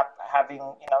end up having,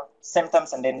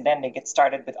 symptoms, and then they get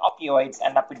started with opioids,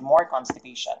 end up with more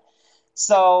constipation.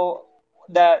 So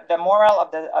the moral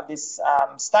of this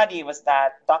study was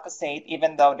that docosate,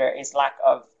 even though there is lack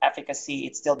of efficacy,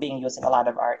 it's still being used in a lot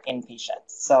of our inpatients.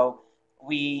 So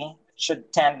we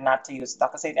should tend not to use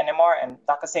docosate anymore, and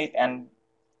docosate and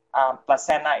plus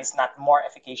senna is not more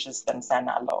efficacious than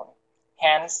senna alone.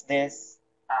 Hence, this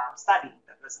study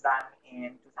that was done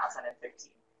in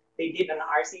 2013. They did an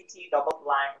RCT,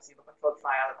 double-blind, placebo-controlled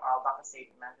trial of oral docosate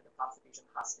in mentally constipation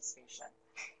hospice patient.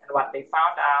 And what they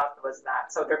found out was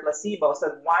that, so their placebo, so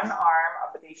one arm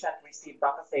of the patient received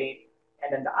docosate,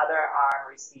 and then the other arm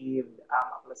received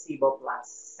a placebo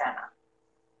plus senna.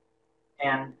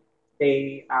 And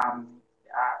they,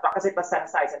 docosate plus senna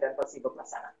size, and then placebo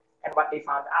plus senna. And what they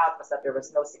found out was that there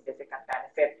was no significant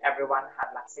benefit. Everyone had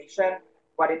laxation.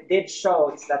 What it did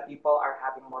show is that people are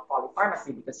having more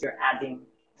polypharmacy because you're adding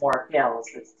more pills.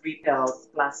 It's 3 pills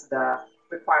plus the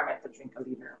requirement to drink a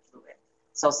liter of fluid.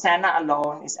 So senna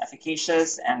alone is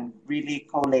efficacious, and really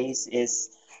Colace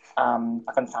is a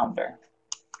confounder.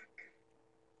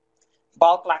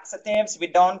 Bulk laxatives,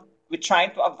 we try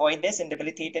to avoid this in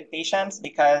debilitated patients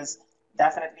because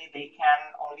definitely they can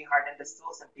only harden the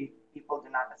stools, and people do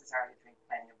not necessarily drink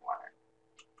plenty of water.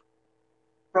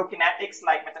 Prokinetics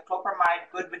like metoclopramide,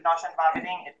 good with nausea and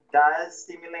vomiting. It does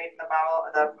stimulate the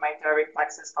mesenteric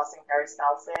plexus, causing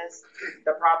peristalsis.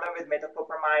 The problem with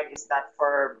metoclopramide is that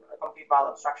for complete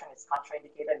bowel obstruction, it's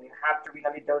contraindicated, and you have to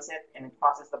renally dose it, and it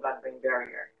crosses the blood-brain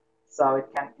barrier. So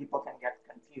people can get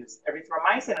confused.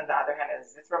 Erythromycin, on the other hand,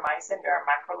 is erythromycin. They're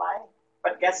macrolide.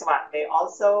 But guess what? They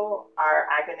also are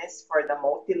agonists for the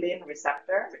motilin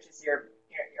receptor, which is your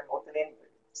motilin,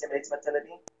 stimulates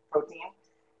motility protein.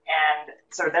 And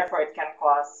so therefore it can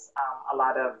cause a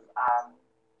lot of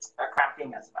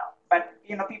cramping as well. But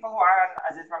people who are on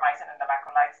azithromycin and the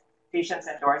macrolides, patients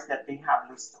endorse that they have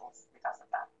loose stools because of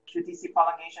that. QTC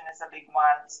prolongation is a big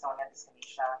one, dystonia,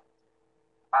 dyskinesia.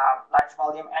 Large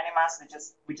volume enemas,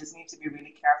 we just need to be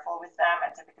really careful with them.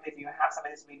 And typically if you have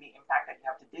somebody who's really impacted, you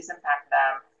have to disimpact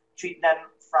them, treat them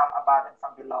from above and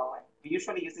from below. And we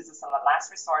usually use this as a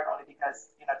last resort only because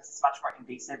this is much more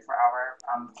invasive for our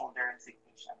older and sick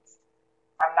patients.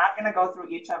 I'm not going to go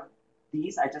through each of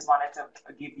these. I just wanted to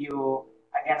give you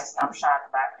again a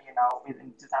snapshot back,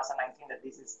 within 2019 that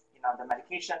this is, the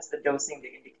medications, the dosing,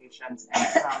 the indications, and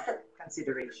some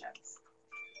considerations.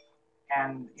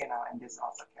 And and this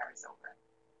also carries over.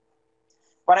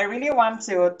 What I really want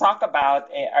to talk about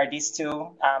are these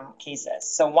two cases.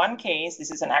 So one case,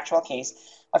 this is an actual case,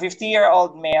 a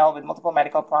 50-year-old male with multiple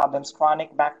medical problems,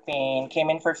 chronic back pain, came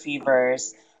in for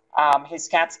fevers. His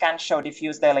CAT scan showed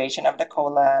diffuse dilation of the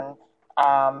colon.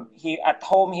 At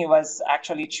home he was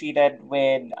actually treated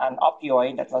with an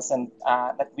opioid that wasn't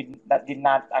that did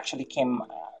not actually came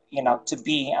to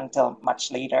be until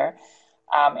much later.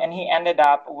 And he ended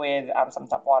up with some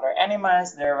top water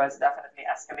enemas. There was definitely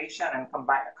escalation and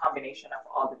a combination of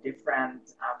all the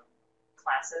different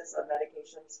classes of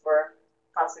medications for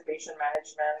constipation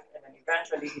management. And then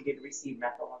eventually he did receive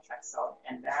methyl-naltrexone.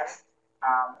 And then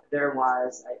there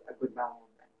was a good bowel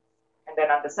movement. And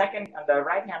then on the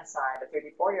right-hand side, a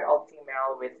 34-year-old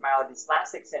female with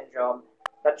myelodysplastic syndrome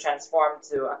that transformed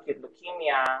to acute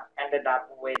leukemia, ended up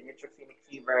with neutropenic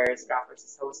fevers,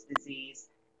 graft-versus-host disease,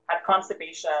 had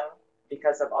constipation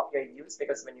because of opioid use,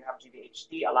 because when you have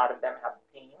GVHD, a lot of them have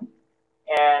pain,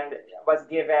 and was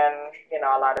given,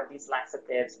 a lot of these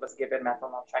laxatives, was given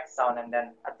methyl-naltrexone, and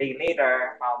then a day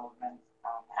later, bowel movement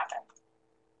happened.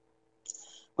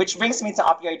 Which brings me to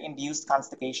opioid-induced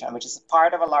constipation, which is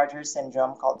part of a larger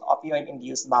syndrome called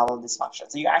opioid-induced bowel dysfunction.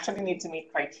 So you actually need to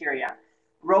meet criteria.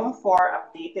 Rome 4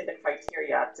 updated the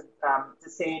criteria to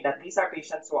say that these are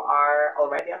patients who are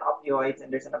already on opioids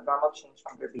and there's an abnormal change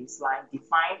from their baseline,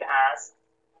 defined as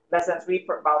less than 3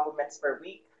 bowel movements per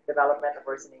week, development of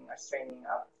worsening or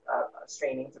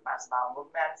straining to pass bowel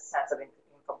movements, sense of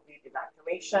incomplete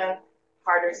evacuation,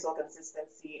 harder stool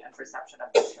consistency, and perception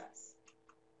of distress.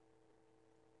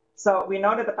 So we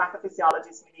know that the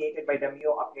pathophysiology is mediated by the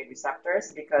mu-opioid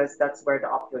receptors because that's where the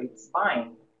opioids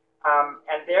bind.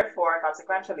 And therefore,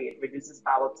 consequentially, it reduces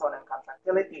bowel tone and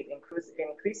contractility. It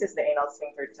increases the anal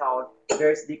sphincter tone.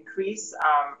 There's decreased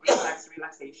reflex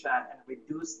relaxation and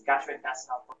reduced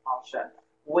gastrointestinal propulsion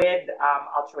with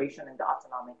alteration in the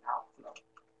autonomic outflow.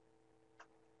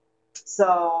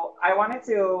 So I wanted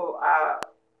to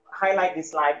highlight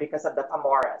this slide because of the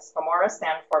PAMORAs. PAMORAs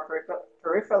stand for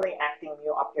peripherally acting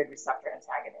mu-opioid receptor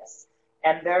antagonists.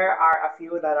 And there are a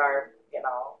few that are,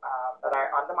 that are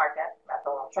on the market.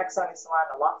 Methyl-naltrexone is one,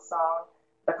 naloxone,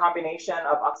 the combination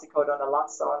of oxycodone,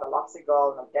 naloxone,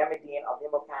 naloxegol, nalbemidine,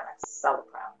 albumin,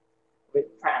 citalopram,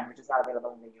 with pran, which is not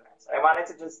available in the US. So I wanted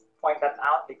to just point that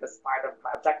out because part of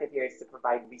my objective here is to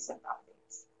provide recent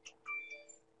updates.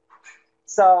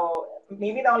 So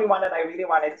maybe the only one that I really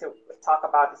wanted to talk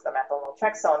about is the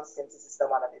methyl-naltrexone, since this is the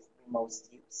one that is the most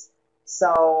used.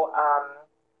 So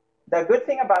the good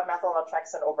thing about methyl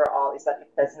naltrexone overall is that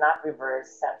it does not reverse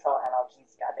central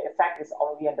analgesia. The effect is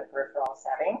only in the peripheral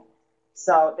setting.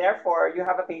 So therefore, you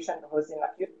have a patient who's in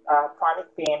acute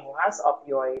chronic pain, who has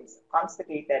opioids,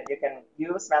 constipated. You can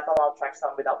use methyl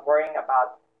naltrexone without worrying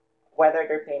about whether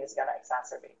their pain is going to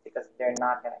exacerbate, because they're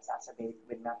not going to exacerbate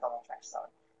with methyl naltrexone.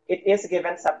 It is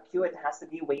given sub-Q. It has to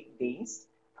be weight-based.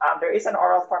 There is an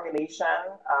oral formulation.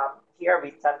 Here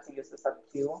we tend to use the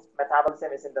sub-Q.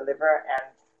 Metabolism is in the liver,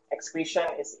 and excretion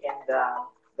is in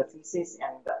the feces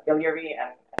and the biliary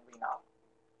and renal.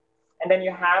 And then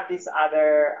you have these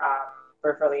other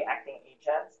peripherally acting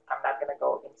agents. I'm not going to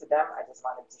go into them. I just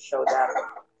wanted to show them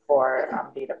for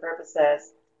data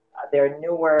purposes. They're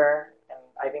newer, and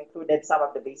I've included some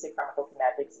of the basic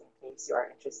pharmacokinetics in case you are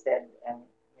interested in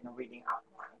reading up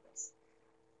more on this.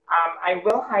 I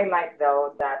will highlight,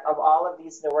 though, that of all of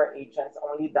these newer agents,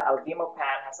 only the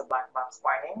albumopan has a black box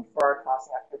warning for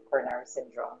causing acute coronary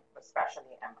syndrome,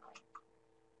 especially MI.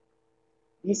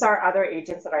 These are other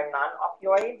agents that are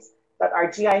non-opioids that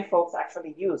our GI folks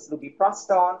actually use.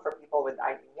 Lubiprostone for people with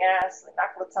IBS,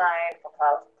 linaclotide,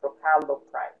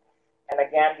 procalopride. And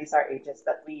again, these are agents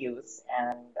that we use,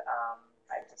 and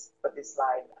I just put this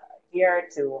slide here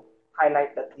to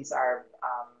highlight that these are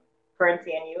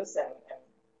currently in use and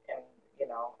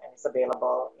it's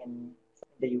available in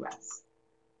the US.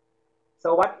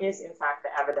 So what is, in fact, the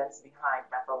evidence behind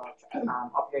methyl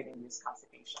opioid-induced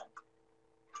constipation?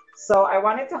 So I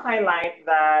wanted to highlight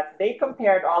that they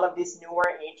compared all of these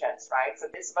newer agents, right? So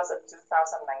this was a 2019,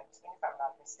 if I'm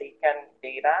not mistaken,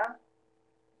 data.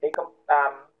 They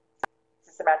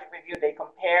systematic review. They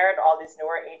compared all these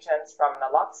newer agents from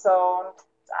naloxone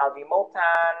to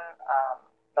albumopan,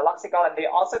 naloxicol, and they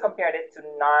also compared it to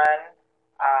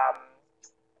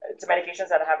to medications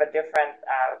that have a different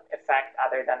effect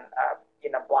other than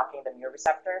blocking the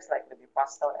neuroreceptors, like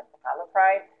lubiprostone and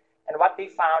procalopride. And what they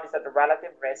found is that the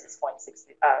relative risk is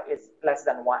is less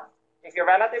than 1. If your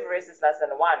relative risk is less than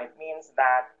 1, it means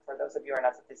that, for those of you who are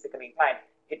not statistically inclined,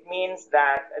 it means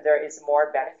that there is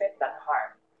more benefit than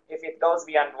harm. If it goes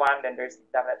beyond 1, then there's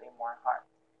definitely more harm.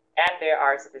 And they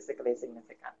are statistically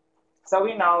significant. So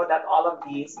we know that all of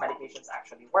these medications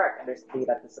actually work, and there's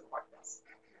data to support this.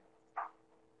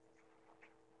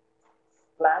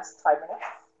 Last 5 minutes.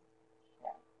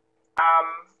 Yeah.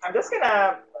 I'm just going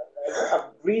to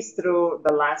breeze through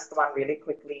the last one really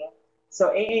quickly. So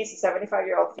AA is a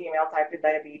 75-year-old female, type 2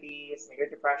 diabetes, major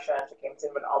depression. She came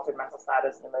in with altered mental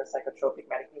status, numerous psychotropic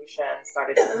medications,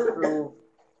 started to improve.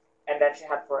 And then she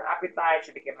had poor appetite.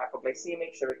 She became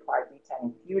hypoglycemic. She required B10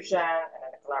 infusion. And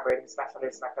then the collaborating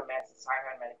specialist recommends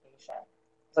thyroid medication.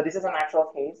 So this is an actual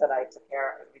case that we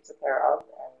took care of.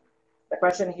 And the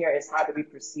question here is, how do we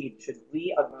proceed? Should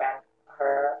we augment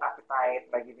her appetite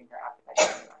by giving her appetite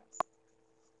stimulants?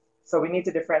 So we need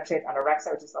to differentiate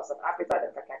anorexia, which is loss of appetite,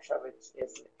 and cachexia, which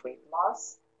is weight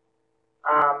loss.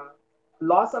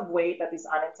 Loss of weight that is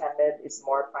unintended is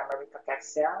more primary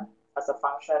cachexia as a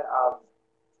function of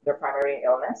their primary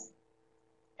illness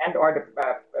and or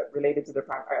related to the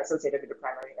associated with the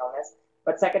primary illness.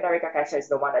 But secondary cachexia is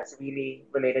the one that's really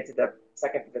related to the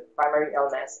primary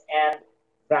illness, and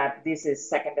that this is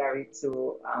secondary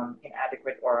to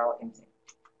inadequate oral intake.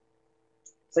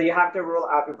 So you have to rule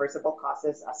out reversible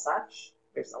causes as such.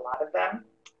 There's a lot of them.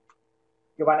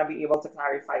 You want to be able to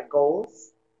clarify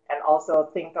goals, and also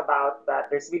think about that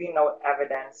there's really no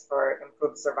evidence for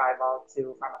improved survival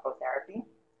to pharmacotherapy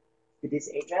with these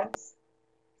agents.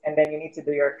 And then you need to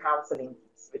do your counseling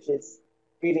piece, which is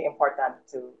really important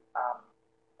to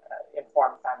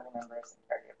inform family members and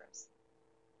caregivers.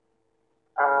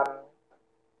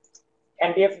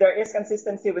 And if there is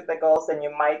consistency with the goals, then you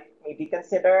might maybe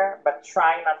consider, but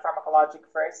try non-pharmacologic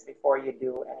first before you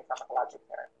do any pharmacologic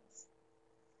therapies.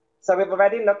 So we've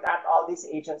already looked at all these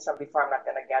agents from before. I'm not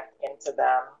going to get into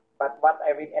them, but what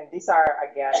I read, and these are,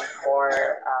 again,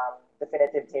 more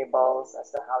definitive tables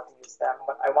as to how to use them.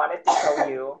 What I wanted to show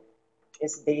you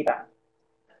is data.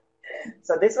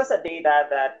 So this was a data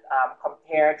that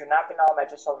compared dronabinol,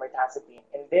 megestrol, mirtazapine.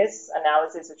 In this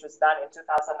analysis, which was done in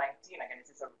 2019, again, this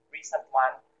is a recent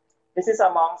one, this is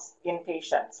amongst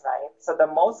inpatients, right? So the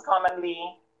most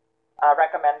commonly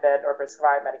recommended or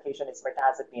prescribed medication is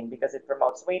mirtazapine because it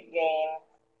promotes weight gain,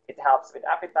 it helps with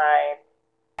appetite,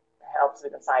 helps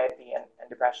with anxiety and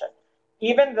depression.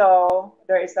 Even though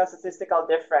there is no statistical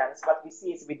difference, what we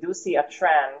see is we do see a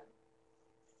trend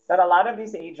that a lot of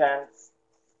these agents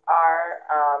are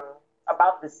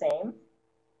about the same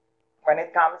when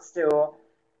it comes to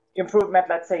improvement,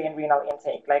 let's say, in renal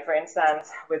intake. Like, for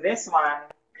instance, with this one,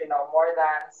 more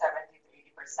than 70 to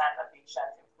 80% of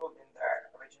patients improved in their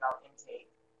original intake.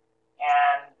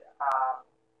 and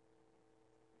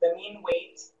the mean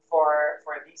weight for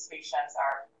these patients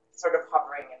are sort of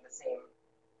hovering in the same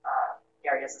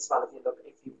areas as well.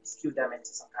 If you skew them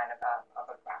into some kind of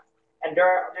a graph, and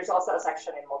there's also a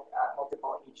section in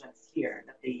multiple agents here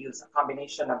that they use, a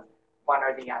combination of one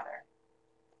or the other.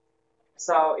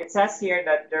 So it says here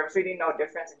that there's really no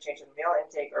difference in change in meal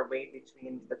intake or weight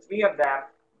between the three of them,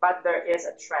 but there is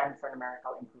a trend for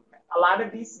numerical improvement. A lot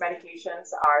of these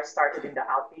medications are started in the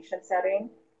outpatient setting.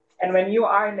 And when you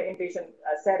are in the inpatient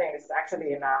setting, this is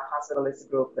actually in a hospitalist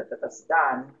group that was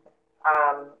done.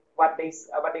 What they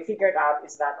figured out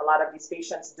is that a lot of these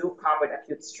patients do come with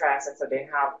acute stress, and so they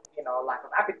have lack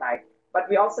of appetite. But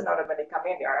we also know that when they come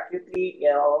in, they are acutely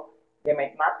ill. They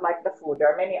might not like the food.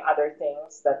 There are many other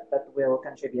things that will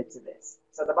contribute to this.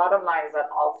 So the bottom line is that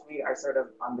all three are sort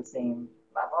of on the same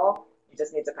level. You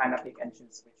just need to kind of pick and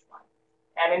choose which one.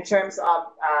 And in terms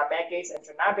of Megace and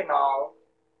Dronabinol,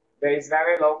 there is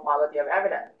very low quality of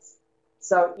evidence.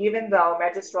 So even though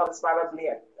Megestrol is probably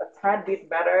a tad bit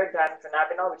better than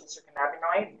Dronabinol, which is your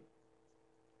cannabinoid,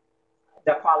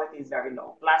 the quality is very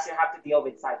low. Plus, you have to deal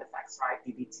with side effects, right?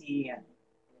 DVT and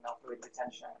fluid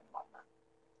retention and whatnot.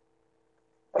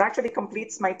 That actually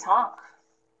completes my talk.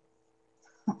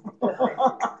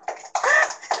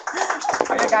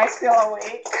 Are you guys still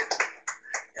awake?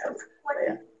 Yes. What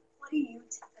do you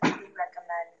typically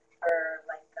recommend for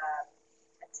like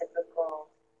a typical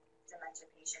dementia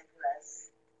patient who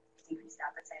has decreased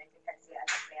appetite? Because the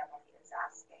family is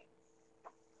asking.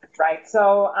 Right.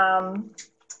 So,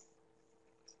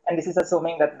 and this is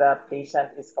assuming that the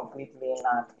patient is completely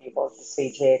not able to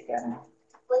stage and.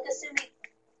 Like assuming,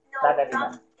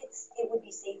 it would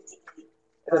be safe to eat.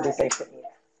 It would be safe to eat.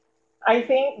 I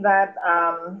think that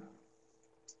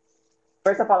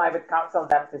first of all, I would counsel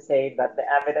them to say that the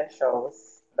evidence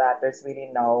shows that there's really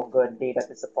no good data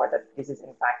to support that this is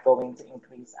in fact going to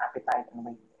increase appetite and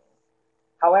weight gain.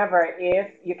 However,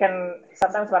 if you can,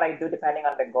 sometimes what I do depending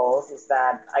on the goals is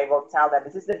that I will tell them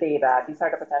this is the data, these are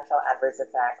the potential adverse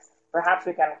effects. Perhaps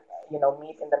we can,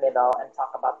 meet in the middle and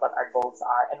talk about what our goals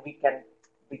are, and we can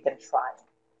try.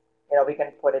 We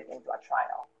can put it into a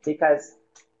trial because,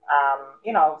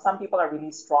 some people are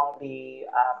really strongly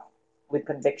with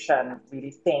conviction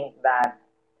really think that,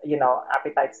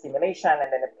 appetite stimulation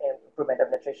and then improvement of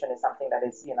nutrition is something that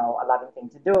is, a loving thing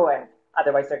to do, and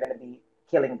otherwise they're going to be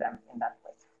killing them in that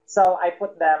way. So I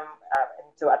put them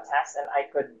into a test, and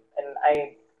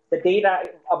the data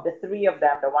of the three of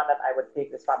them, the one that I would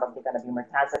pick is probably going to be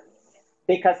mirtazapine,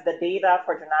 because the data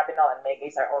for Dronabinol and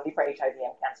Megace are only for HIV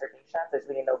and cancer patients. There's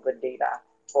really no good data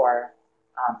for.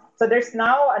 So there's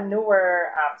now a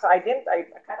newer. So I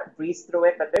kind of breezed through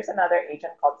it, but there's another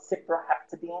agent called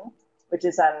cyproheptadine, which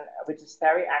is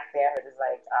very active. It is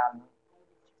like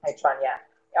H1,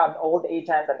 an old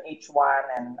agent, an H1,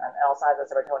 and also has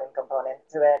a serotonin component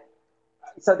to it.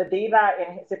 So the data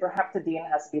in cyproheptadine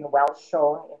has been well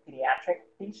shown in pediatric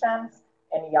patients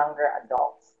and younger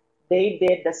adults. They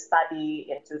did the study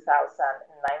in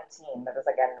 2019, that was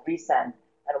again recent,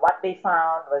 and what they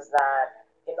found was that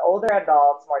in older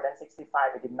adults, more than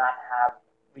 65, it did not have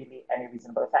really any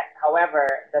reasonable effect. However,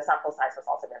 the sample size was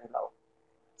also very low.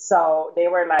 So they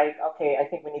were like, okay, I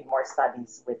think we need more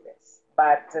studies with this.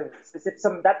 But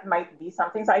so that might be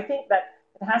something. So I think that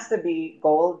it has to be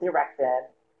goal-directed.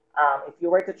 If you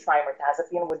were to try,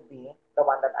 mirtazapine would be the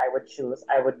one that I would choose.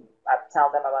 I would tell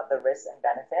them about the risks and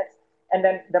benefits. And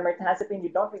then the mirtazapine, you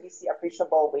don't really see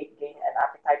appreciable weight gain and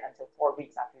appetite until 4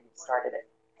 weeks after you've started it.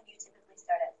 And you typically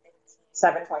start at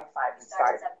 15. 7.5 you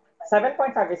start.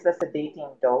 7.5 is the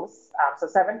sedating dose. So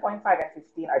 7.5 and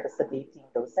 15 are the sedating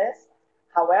doses.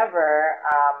 However,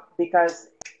 because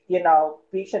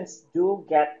patients do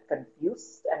get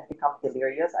confused and become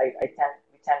delirious, we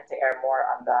tend to err more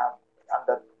on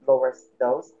the lower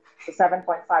dose. So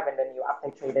 7.5, and then you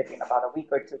uptitrate it in about a week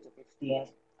or two to 15,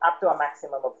 up to a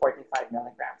maximum of 45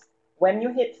 milligrams. When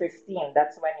you hit 15,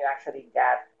 that's when you actually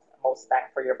get most bang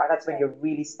for your buck. That's when you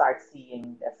really start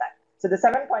seeing the effect. So the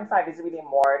 7.5 is really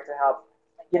more to help,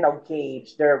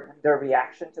 gauge their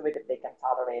reaction to it if they can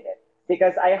tolerate it.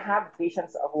 Because I have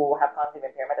patients who have cognitive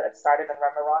impairment that have started on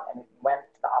Remeron and it went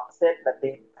the opposite, that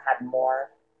they had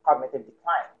more cognitive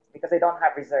decline because they don't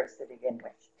have reserves to begin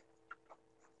with.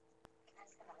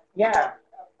 Yeah.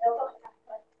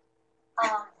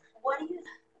 What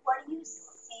do you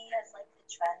see as like the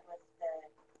trend with the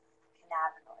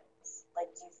cannabinoids?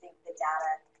 Like, do you think the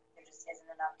data, there just isn't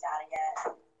enough data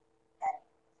yet, and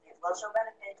it will show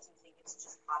benefit? Do you think it's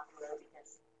just popular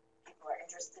because people are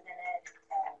interested in it,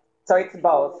 and so it's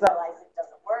both? Realize it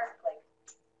doesn't work?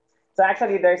 So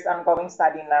actually, there's an ongoing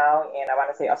study now in, I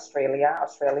want to say, Australia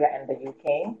and the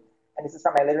UK, and this is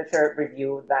from my literature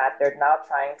review, that they're now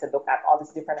trying to look at all these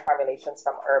different formulations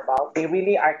from herbal. They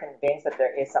really are convinced that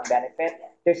there is some benefit.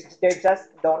 They just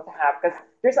don't have, because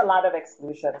there's a lot of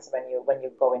exclusions when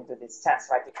you go into this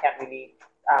test, right? You can't really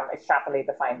extrapolate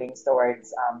the findings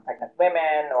towards pregnant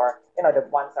women, or the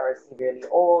ones that are severely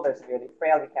old or severely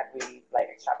frail. We can't really like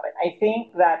extrapolate. I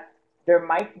think that there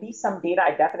might be some data.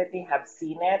 I definitely have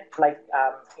seen it, like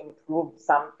improve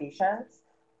some patients.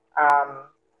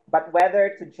 But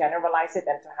whether to generalize it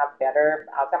and to have better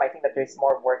outcome, I think that there's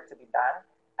more work to be done.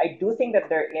 I do think that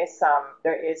there is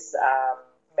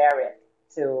merit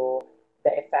to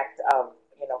the effect of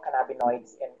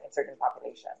cannabinoids in certain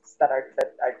populations that are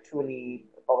truly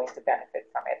going to benefit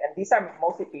from it. And these are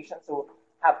mostly patients who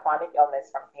have chronic illness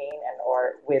from pain and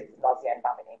or with nausea and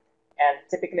vomiting. And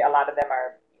typically, a lot of them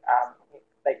are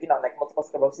like multiple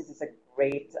sclerosis is a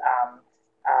great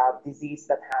disease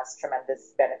that has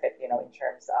tremendous benefit, in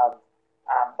terms of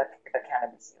the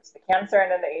cannabis use. The cancer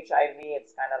and then the HIV,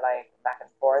 it's kind of like back and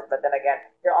forth. But then again,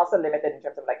 you're also limited in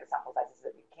terms of like the sample sizes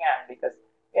that you can, because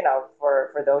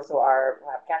for those who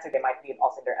have cancer, they might be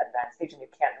also in their advanced stage, and you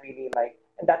can't really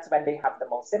and that's when they have the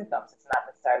most symptoms. It's not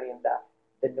necessarily in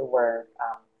the newer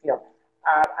field.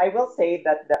 I will say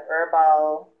that the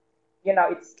herbal,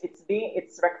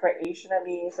 it's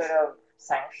recreationally sort of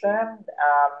sanctioned.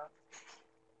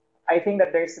 I think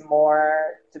that there's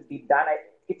more to be done.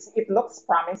 It looks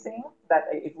promising that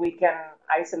if we can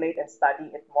isolate and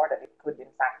study it more, that it could, in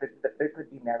fact, that there could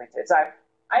be merit to it. So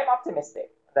I'm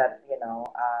optimistic that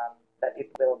that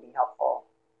it will be helpful.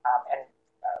 And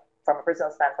from a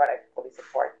personal standpoint, I fully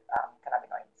support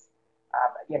cannabinoids.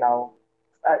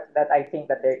 That I think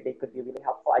that they could be really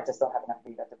helpful. I just don't have enough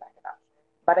data to back it up.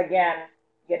 But again,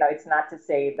 it's not to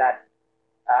say that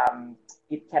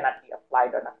it cannot be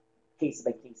applied on a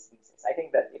case-by-case basis. I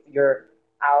think that if you're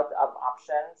out of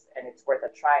options and it's worth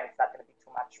a try, and it's not going to be too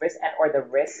much risk, and or the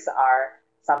risks are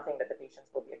something that the patients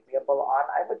will be agreeable on,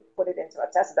 I would put it into a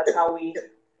test. That's how we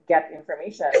get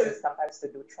information, is sometimes to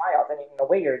do trials. And in a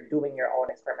way, you're doing your own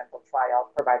experimental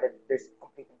trial, provided there's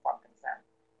complete informed consent.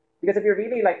 Because if you're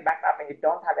really backed up and you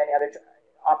don't have any other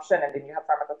option, and then you have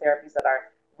pharmacotherapies that are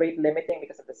rate limiting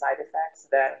because of the side effects,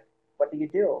 then what do?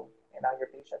 Your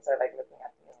patients are looking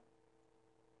at you.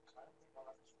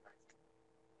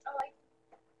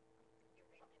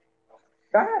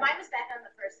 Go ahead. Mine was back on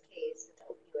the first case with the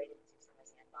opioid-induced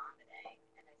nausea and vomiting,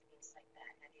 and I think it's like that.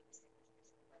 How do you distinguish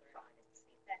between whether or not it's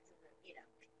the effects of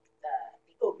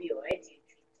the opioid? Do you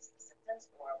treat just the symptoms,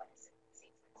 or when is it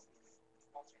safe to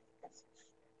alter the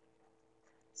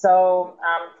So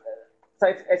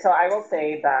I will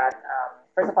say that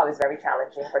first of all, it's very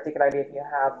challenging, particularly if you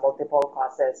have multiple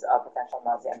causes of potential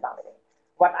nausea and vomiting.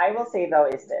 What I will say though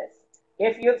is this: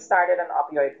 if you've started an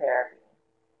opioid therapy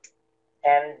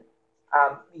and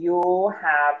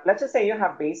let's just say you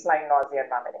have baseline nausea and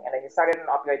vomiting, and then you started an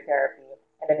opioid therapy,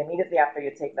 and then immediately after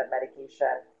you take that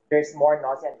medication, there's more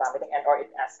nausea and vomiting, and or it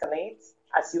escalates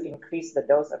as you increase the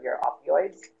dose of your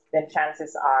opioids, then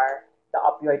chances are the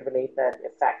opioid-related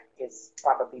effect is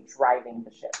probably driving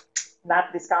the ship.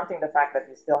 Not discounting the fact that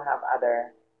you still have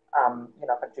other,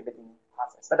 contributing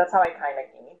causes. But that's how I kind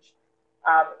of gauge.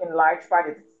 In large part,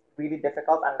 it's really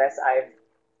difficult unless I've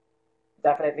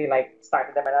definitely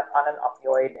started them on an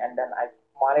opioid, and then I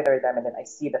monitor them, and then I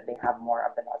see that they have more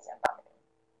of the nausea and vomiting.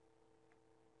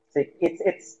 So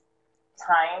it's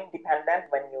time dependent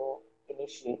when you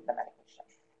initiate the medication.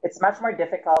 It's much more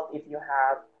difficult if you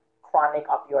have chronic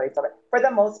opioids. For the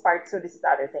most part, so this is the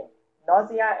other thing.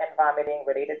 Nausea and vomiting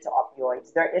related to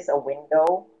opioids, there is a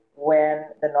window when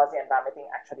the nausea and vomiting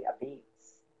actually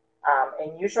abates.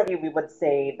 And usually we would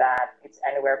say that it's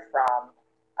anywhere from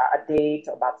a day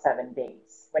to about 7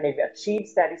 days. When you achieve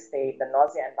steady state, the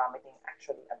nausea and vomiting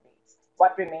actually abates.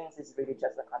 What remains is really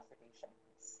just the constipation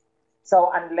piece.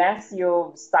 So unless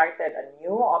you've started a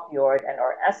new opioid and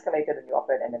or escalated a new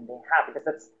opioid, and then they have,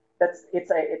 because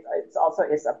it's also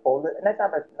is a bolus, and it's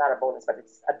not a bolus, but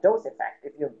it's a dose effect.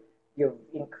 If you've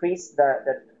increased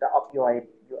the opioid,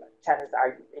 chances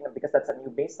are, because that's a new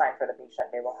baseline for the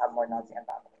patient, they will have more nausea and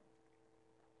vomiting.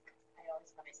 I always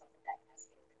find myself in that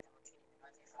cascade that I'm treating the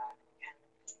nausea and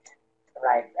vomiting.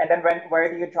 Right. And then where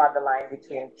do you draw the line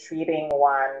between treating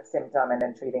one symptom and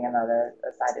then treating another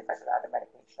side effect of other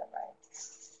medication, right?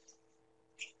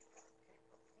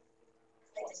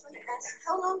 I just want to ask,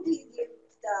 how long do you give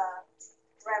the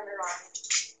Remeron?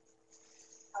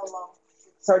 How long?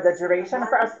 So the duration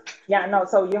for us,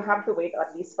 so you have to wait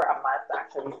at least for a month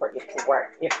actually for it to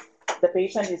work. If the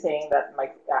patient is saying that my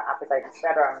appetite is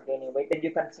better, I'm gaining weight, then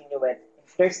you continue it.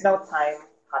 There's no time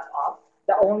cut off.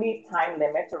 The only time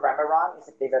limit to Remeron is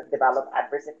if they develop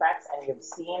adverse effects and you've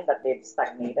seen that they've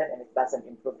stagnated and it doesn't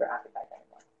improve their appetite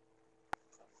anymore.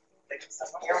 Thank you so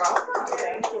much. You're welcome.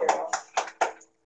 Thank you.